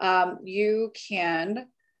 you can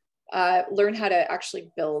learn how to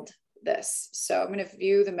actually build this. So I'm going to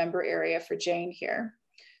view the member area for Jane here.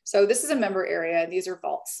 So this is a member area, and these are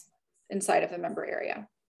vaults inside of the member area.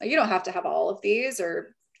 Now, you don't have to have all of these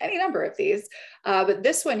or any number of these, but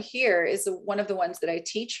this one here is one of the ones that I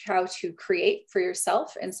teach how to create for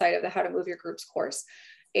yourself inside of the How to Move Your Groups course.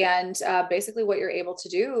 And basically what you're able to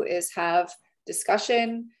do is have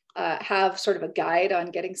discussion, have sort of a guide on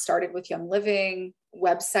getting started with Young Living,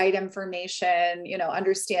 website information, you know,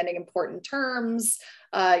 understanding important terms,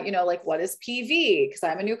 you know, like what is PV, because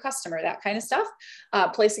I'm a new customer, that kind of stuff,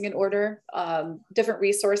 placing an order, different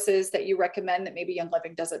resources that you recommend that maybe Young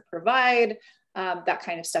Living doesn't provide, that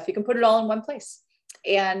kind of stuff. You can put it all in one place.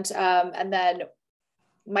 And then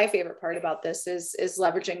my favorite part about this is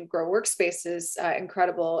leveraging Grow Workspace's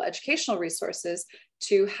incredible educational resources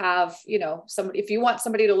to have, you know, somebody, if you want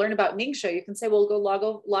somebody to learn about Ningxia, you can say, well,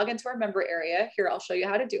 go log into our member area. Here, I'll show you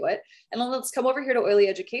how to do it. And then let's come over here to Oily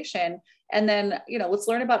Education. And then, you know, let's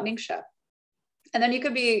learn about Ningxia. And then you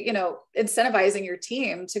could be, you know, incentivizing your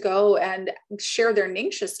team to go and share their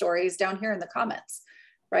Ningxia stories down here in the comments,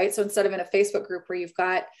 right? So instead of in a Facebook group where you've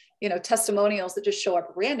got, you know, testimonials that just show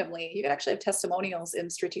up randomly, you can actually have testimonials in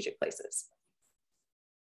strategic places.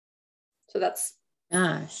 So that's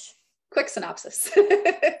quick synopsis.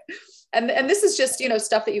 and this is just, you know,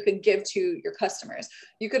 stuff that you can give to your customers.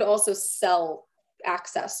 You could also sell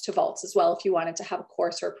access to vaults as well if you wanted to have a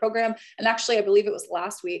course or a program. And actually, I believe it was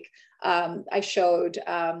last week, I showed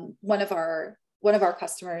one of our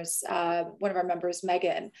customers, one of our members,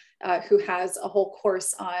 Megan, who has a whole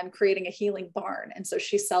course on creating a healing barn. And so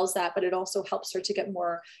she sells that, but it also helps her to get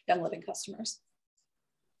more Young Living customers.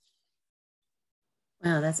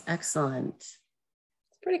 Wow, that's excellent.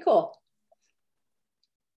 It's pretty cool.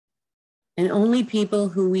 And only people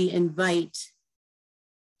who we invite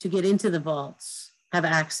to get into the vaults have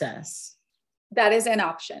access. That is an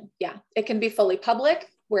option. Yeah, it can be fully public,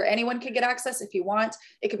 where anyone can get access if you want.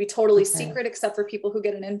 It could be totally secret, except for people who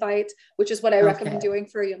get an invite, which is what I recommend doing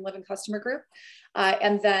for a Young Living customer group.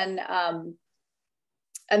 And then,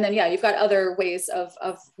 yeah, you've got other ways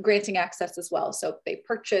of granting access as well. So if they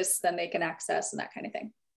purchase, then they can access and that kind of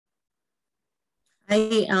thing.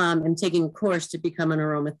 I am taking a course to become an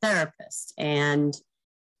aromatherapist, and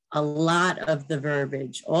a lot of the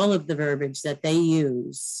verbiage, all of the verbiage that they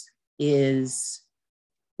use is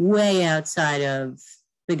way outside of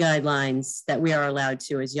the guidelines that we are allowed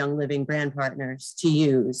to as Young Living brand partners to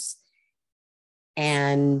use.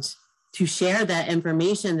 And to share that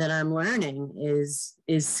information that I'm learning is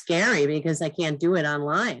scary because I can't do it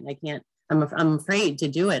online. I'm afraid to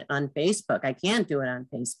do it on Facebook. I can't do it on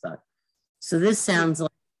Facebook. So this sounds like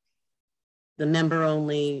the member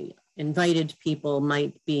only invited people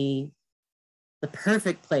might be the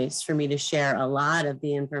perfect place for me to share a lot of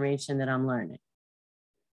the information that I'm learning.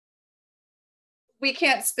 We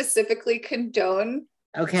can't specifically condone,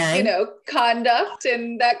 okay, you know, conduct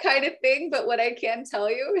and that kind of thing. But what I can tell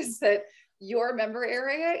you is that your member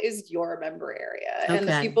area is your member area. And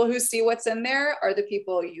the people who see what's in there are the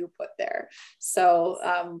people you put there.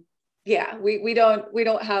 So yeah, we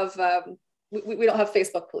don't have we don't have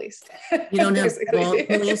Facebook police. You don't have vault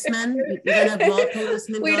policemen? You don't have vault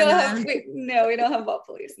policemen? We don't have, no, we don't have vault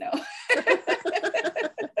police, no.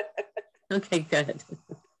 Okay, good.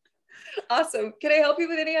 Awesome. Can I help you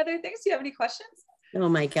with any other things? Do you have any questions? Oh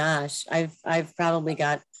my gosh, I've probably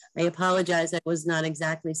got, I apologize, I was not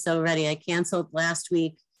exactly so ready. I canceled last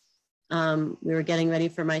week. We were getting ready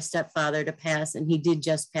for my stepfather to pass, and he did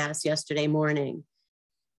just pass yesterday morning.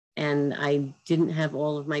 And I didn't have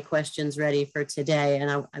all of my questions ready for today.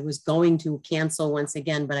 And I was going to cancel once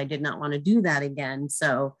again, but I did not want to do that again.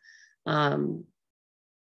 So, well,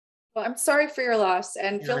 I'm sorry for your loss,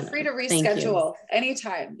 and feel free to reschedule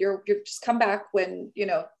anytime. You're just come back when, you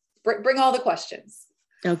know, bring all the questions.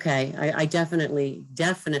 Okay. I definitely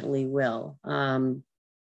will.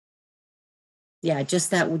 Yeah,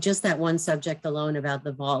 just that one subject alone about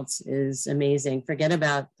the vaults is amazing. Forget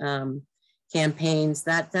about, campaigns,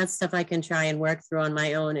 that stuff I can try and work through on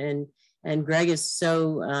my own. And Greg is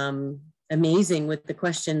so amazing with the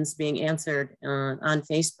questions being answered on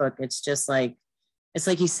Facebook. It's just like, it's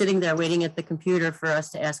like he's sitting there waiting at the computer for us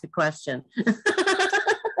to ask a question.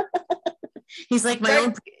 He's like my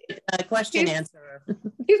own question answerer.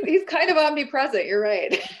 He's kind of omnipresent. You're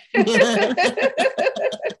right.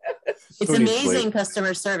 It's amazing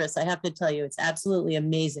customer service. I have to tell you, it's absolutely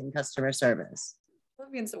amazing customer service.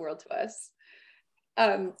 That means the world to us.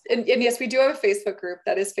 And yes, we do have a Facebook group.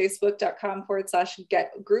 That is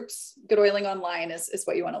facebook.com/getgroups. GetOiling online is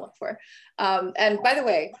what you want to look for. And by the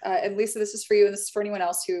way, and Lisa, this is for you, and this is for anyone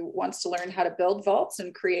else who wants to learn how to build vaults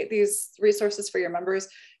and create these resources for your members.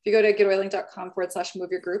 If you go to getoiling.com/move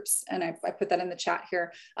your groups, and I put that in the chat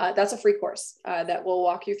here, that's a free course that will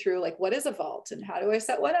walk you through like, what is a vault and how do I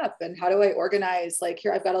set one up and how do I organize, like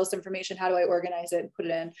here, I've got all this information, how do I organize it and put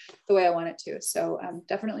it in the way I want it to? So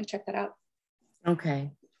definitely check that out. Okay.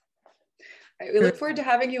 All right, we look forward to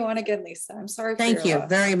having you on again, Lisa. I'm sorry. Thank you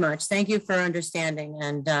very much. Thank you for understanding.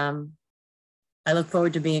 And I look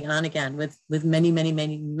forward to being on again with many, many,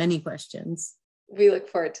 many, many questions. We look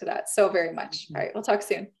forward to that so very much. All right, we'll talk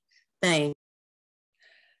soon. Thanks.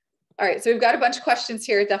 All right, so we've got a bunch of questions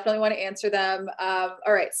here. Definitely want to answer them. All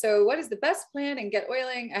right, so what is the best plan in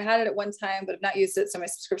GetOiling? I had it at one time, but have not used it, so my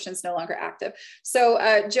subscription is no longer active. So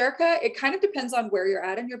Jerica, it kind of depends on where you're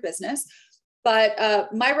at in your business.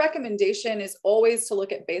 But my recommendation is always to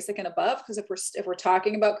look at basic and above, because if we're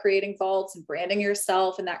talking about creating vaults and branding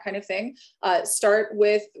yourself and that kind of thing, start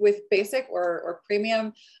with basic or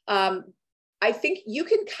premium. I think you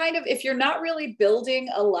can kind of, if you're not really building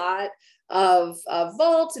a lot of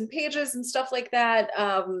vaults and pages and stuff like that,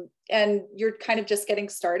 and you're kind of just getting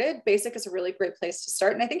started, basic is a really great place to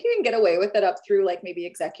start. And I think you can get away with it up through like maybe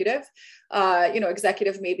executive,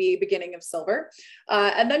 executive, maybe beginning of silver.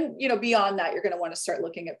 And then, beyond that, you're going to want to start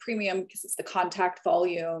looking at premium because it's the contact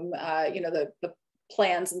volume, the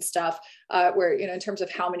plans and stuff, where, in terms of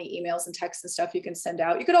how many emails and texts and stuff you can send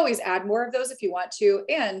out. You could always add more of those if you want to.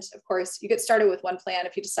 And of course, you get started with one plan.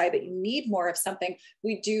 If you decide that you need more of something,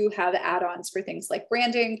 we do have add-ons for things like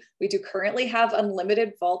branding. We do currently have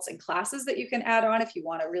unlimited vaults and classes that you can add on if you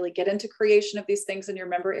want to really get into creation of these things in your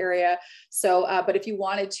member area. So, but if you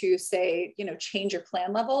wanted to say, change your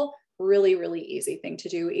plan level, really, really easy thing to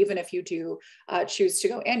do, even if you do choose to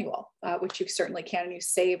go annual, which you certainly can, and you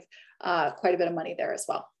save quite a bit of money there as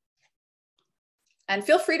well. And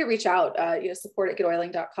feel free to reach out,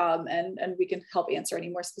 support@getoiling.com, and we can help answer any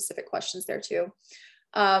more specific questions there too.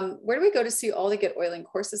 Where do we go to see all the GetOiling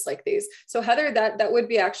courses like these? So Heather, that would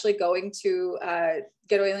be actually going to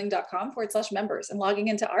getoiling.com/members and logging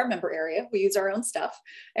into our member area. We use our own stuff,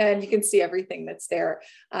 and you can see everything that's there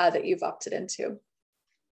that you've opted into.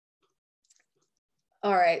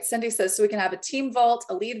 All right, Cindy says, so we can have a team vault,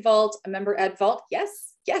 a lead vault, a member ed vault. Yes.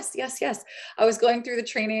 I was going through the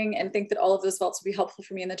training and think that all of those vaults would be helpful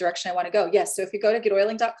for me in the direction I want to go. Yes, so if you go to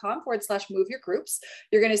getoiling.com/move your groups,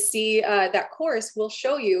 you're going to see that course will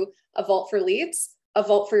show you a vault for leads, a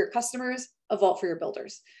vault for your customers, a vault for your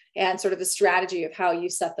builders, and sort of the strategy of how you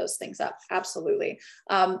set those things up. Absolutely.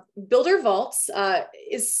 Builder vaults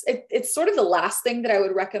it's sort of the last thing that I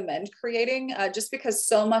would recommend creating, just because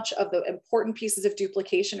so much of the important pieces of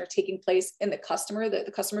duplication are taking place in the customer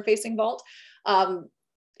facing vault.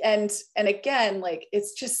 And again, like,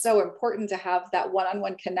 it's just so important to have that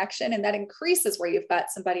one-on-one connection, and that increases where you've got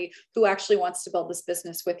somebody who actually wants to build this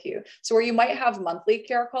business with you. So where you might have monthly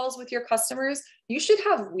care calls with your customers, you should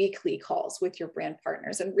have weekly calls with your brand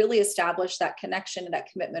partners and really establish that connection and that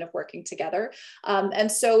commitment of working together.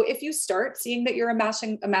 And so if you start seeing that you're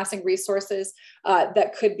amassing resources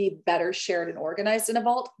that could be better shared and organized in a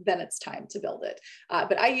vault, then it's time to build it.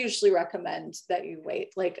 But I usually recommend that you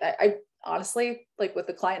wait. Like I honestly, like with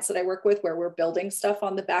the clients that I work with where we're building stuff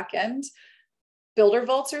on the back end, builder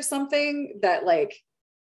vaults are something that like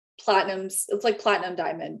it's like platinum,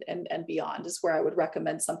 diamond, and beyond is where I would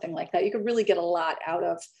recommend something like that. You could really get a lot out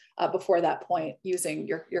of before that point using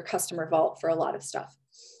your customer vault for a lot of stuff.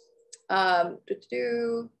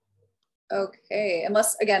 Okay,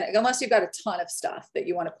 unless you've got a ton of stuff that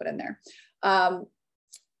you want to put in there.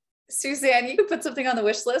 Suzanne, you can put something on the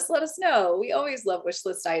wish list. Let us know. We always love wish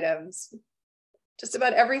list items. Just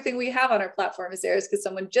about everything we have on our platform is theirs because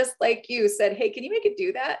someone just like you said, hey, can you make it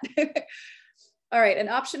do that? All right, an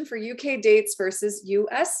option for UK dates versus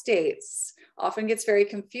US dates. Often gets very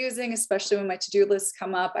confusing, especially when my to-do lists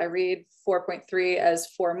come up. I read 4.3 as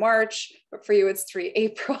 4 March, but for you it's 3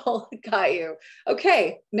 April. Got you.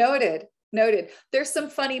 Okay, noted. There's some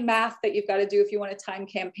funny math that you've got to do if you want to time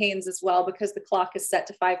campaigns as well, because the clock is set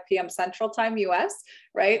to 5 p.m. Central Time US,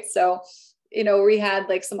 right? So, we had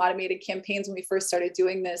like some automated campaigns when we first started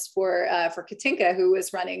doing this for Katinka, who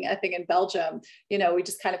was running a thing in Belgium. We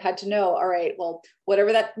just kind of had to know, all right, well,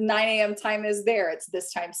 whatever that 9 a.m. time is there, it's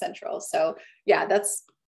this time Central. So yeah, that's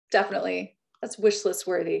wish list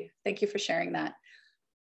worthy. Thank you for sharing that.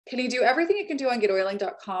 Can you do everything you can do on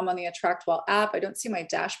getoiling.com on the AttractWell app? I don't see my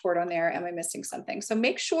dashboard on there. Am I missing something? So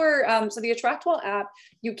make sure, so the AttractWell app,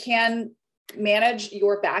 you can manage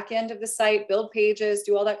your back end of the site, build pages,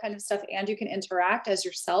 do all that kind of stuff. And you can interact as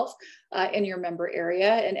yourself in your member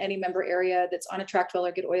area and any member area that's on Attractwell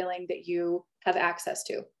or GetOiling that you have access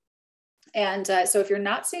to. And so if you're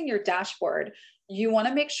not seeing your dashboard, you want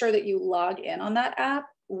to make sure that you log in on that app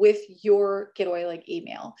with your GetOiling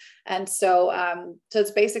email. And so, so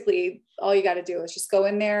it's basically all you got to do is just go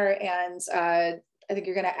in there, and I think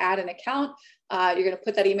you're going to add an account. You're going to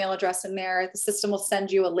put that email address in there. The system will send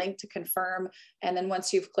you a link to confirm. And then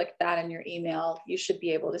once you've clicked that in your email, you should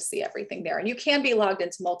be able to see everything there. And you can be logged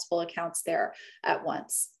into multiple accounts there at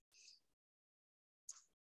once.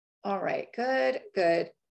 All right,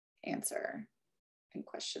 good answer and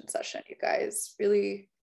question session, you guys. Really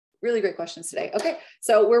great questions today. Okay,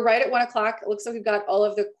 so we're right at 1 o'clock. It looks like we've got all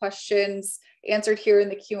of the questions answered here in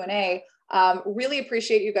the Q&A. Really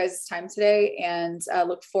appreciate you guys' time today, and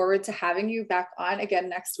look forward to having you back on again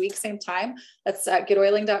next week, same time. That's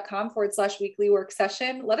getoiling.com/weekly work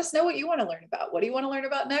session. Let us know what you want to learn about. What do you want to learn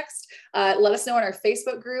about next? Let us know in our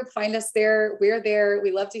Facebook group. Find us there. We're there.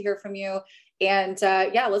 We love to hear from you. And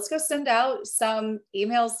yeah, let's go send out some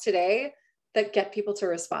emails today that get people to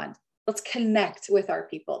respond. Let's connect with our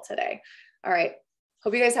people today. All right.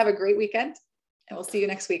 Hope you guys have a great weekend, and we'll see you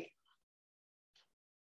next week.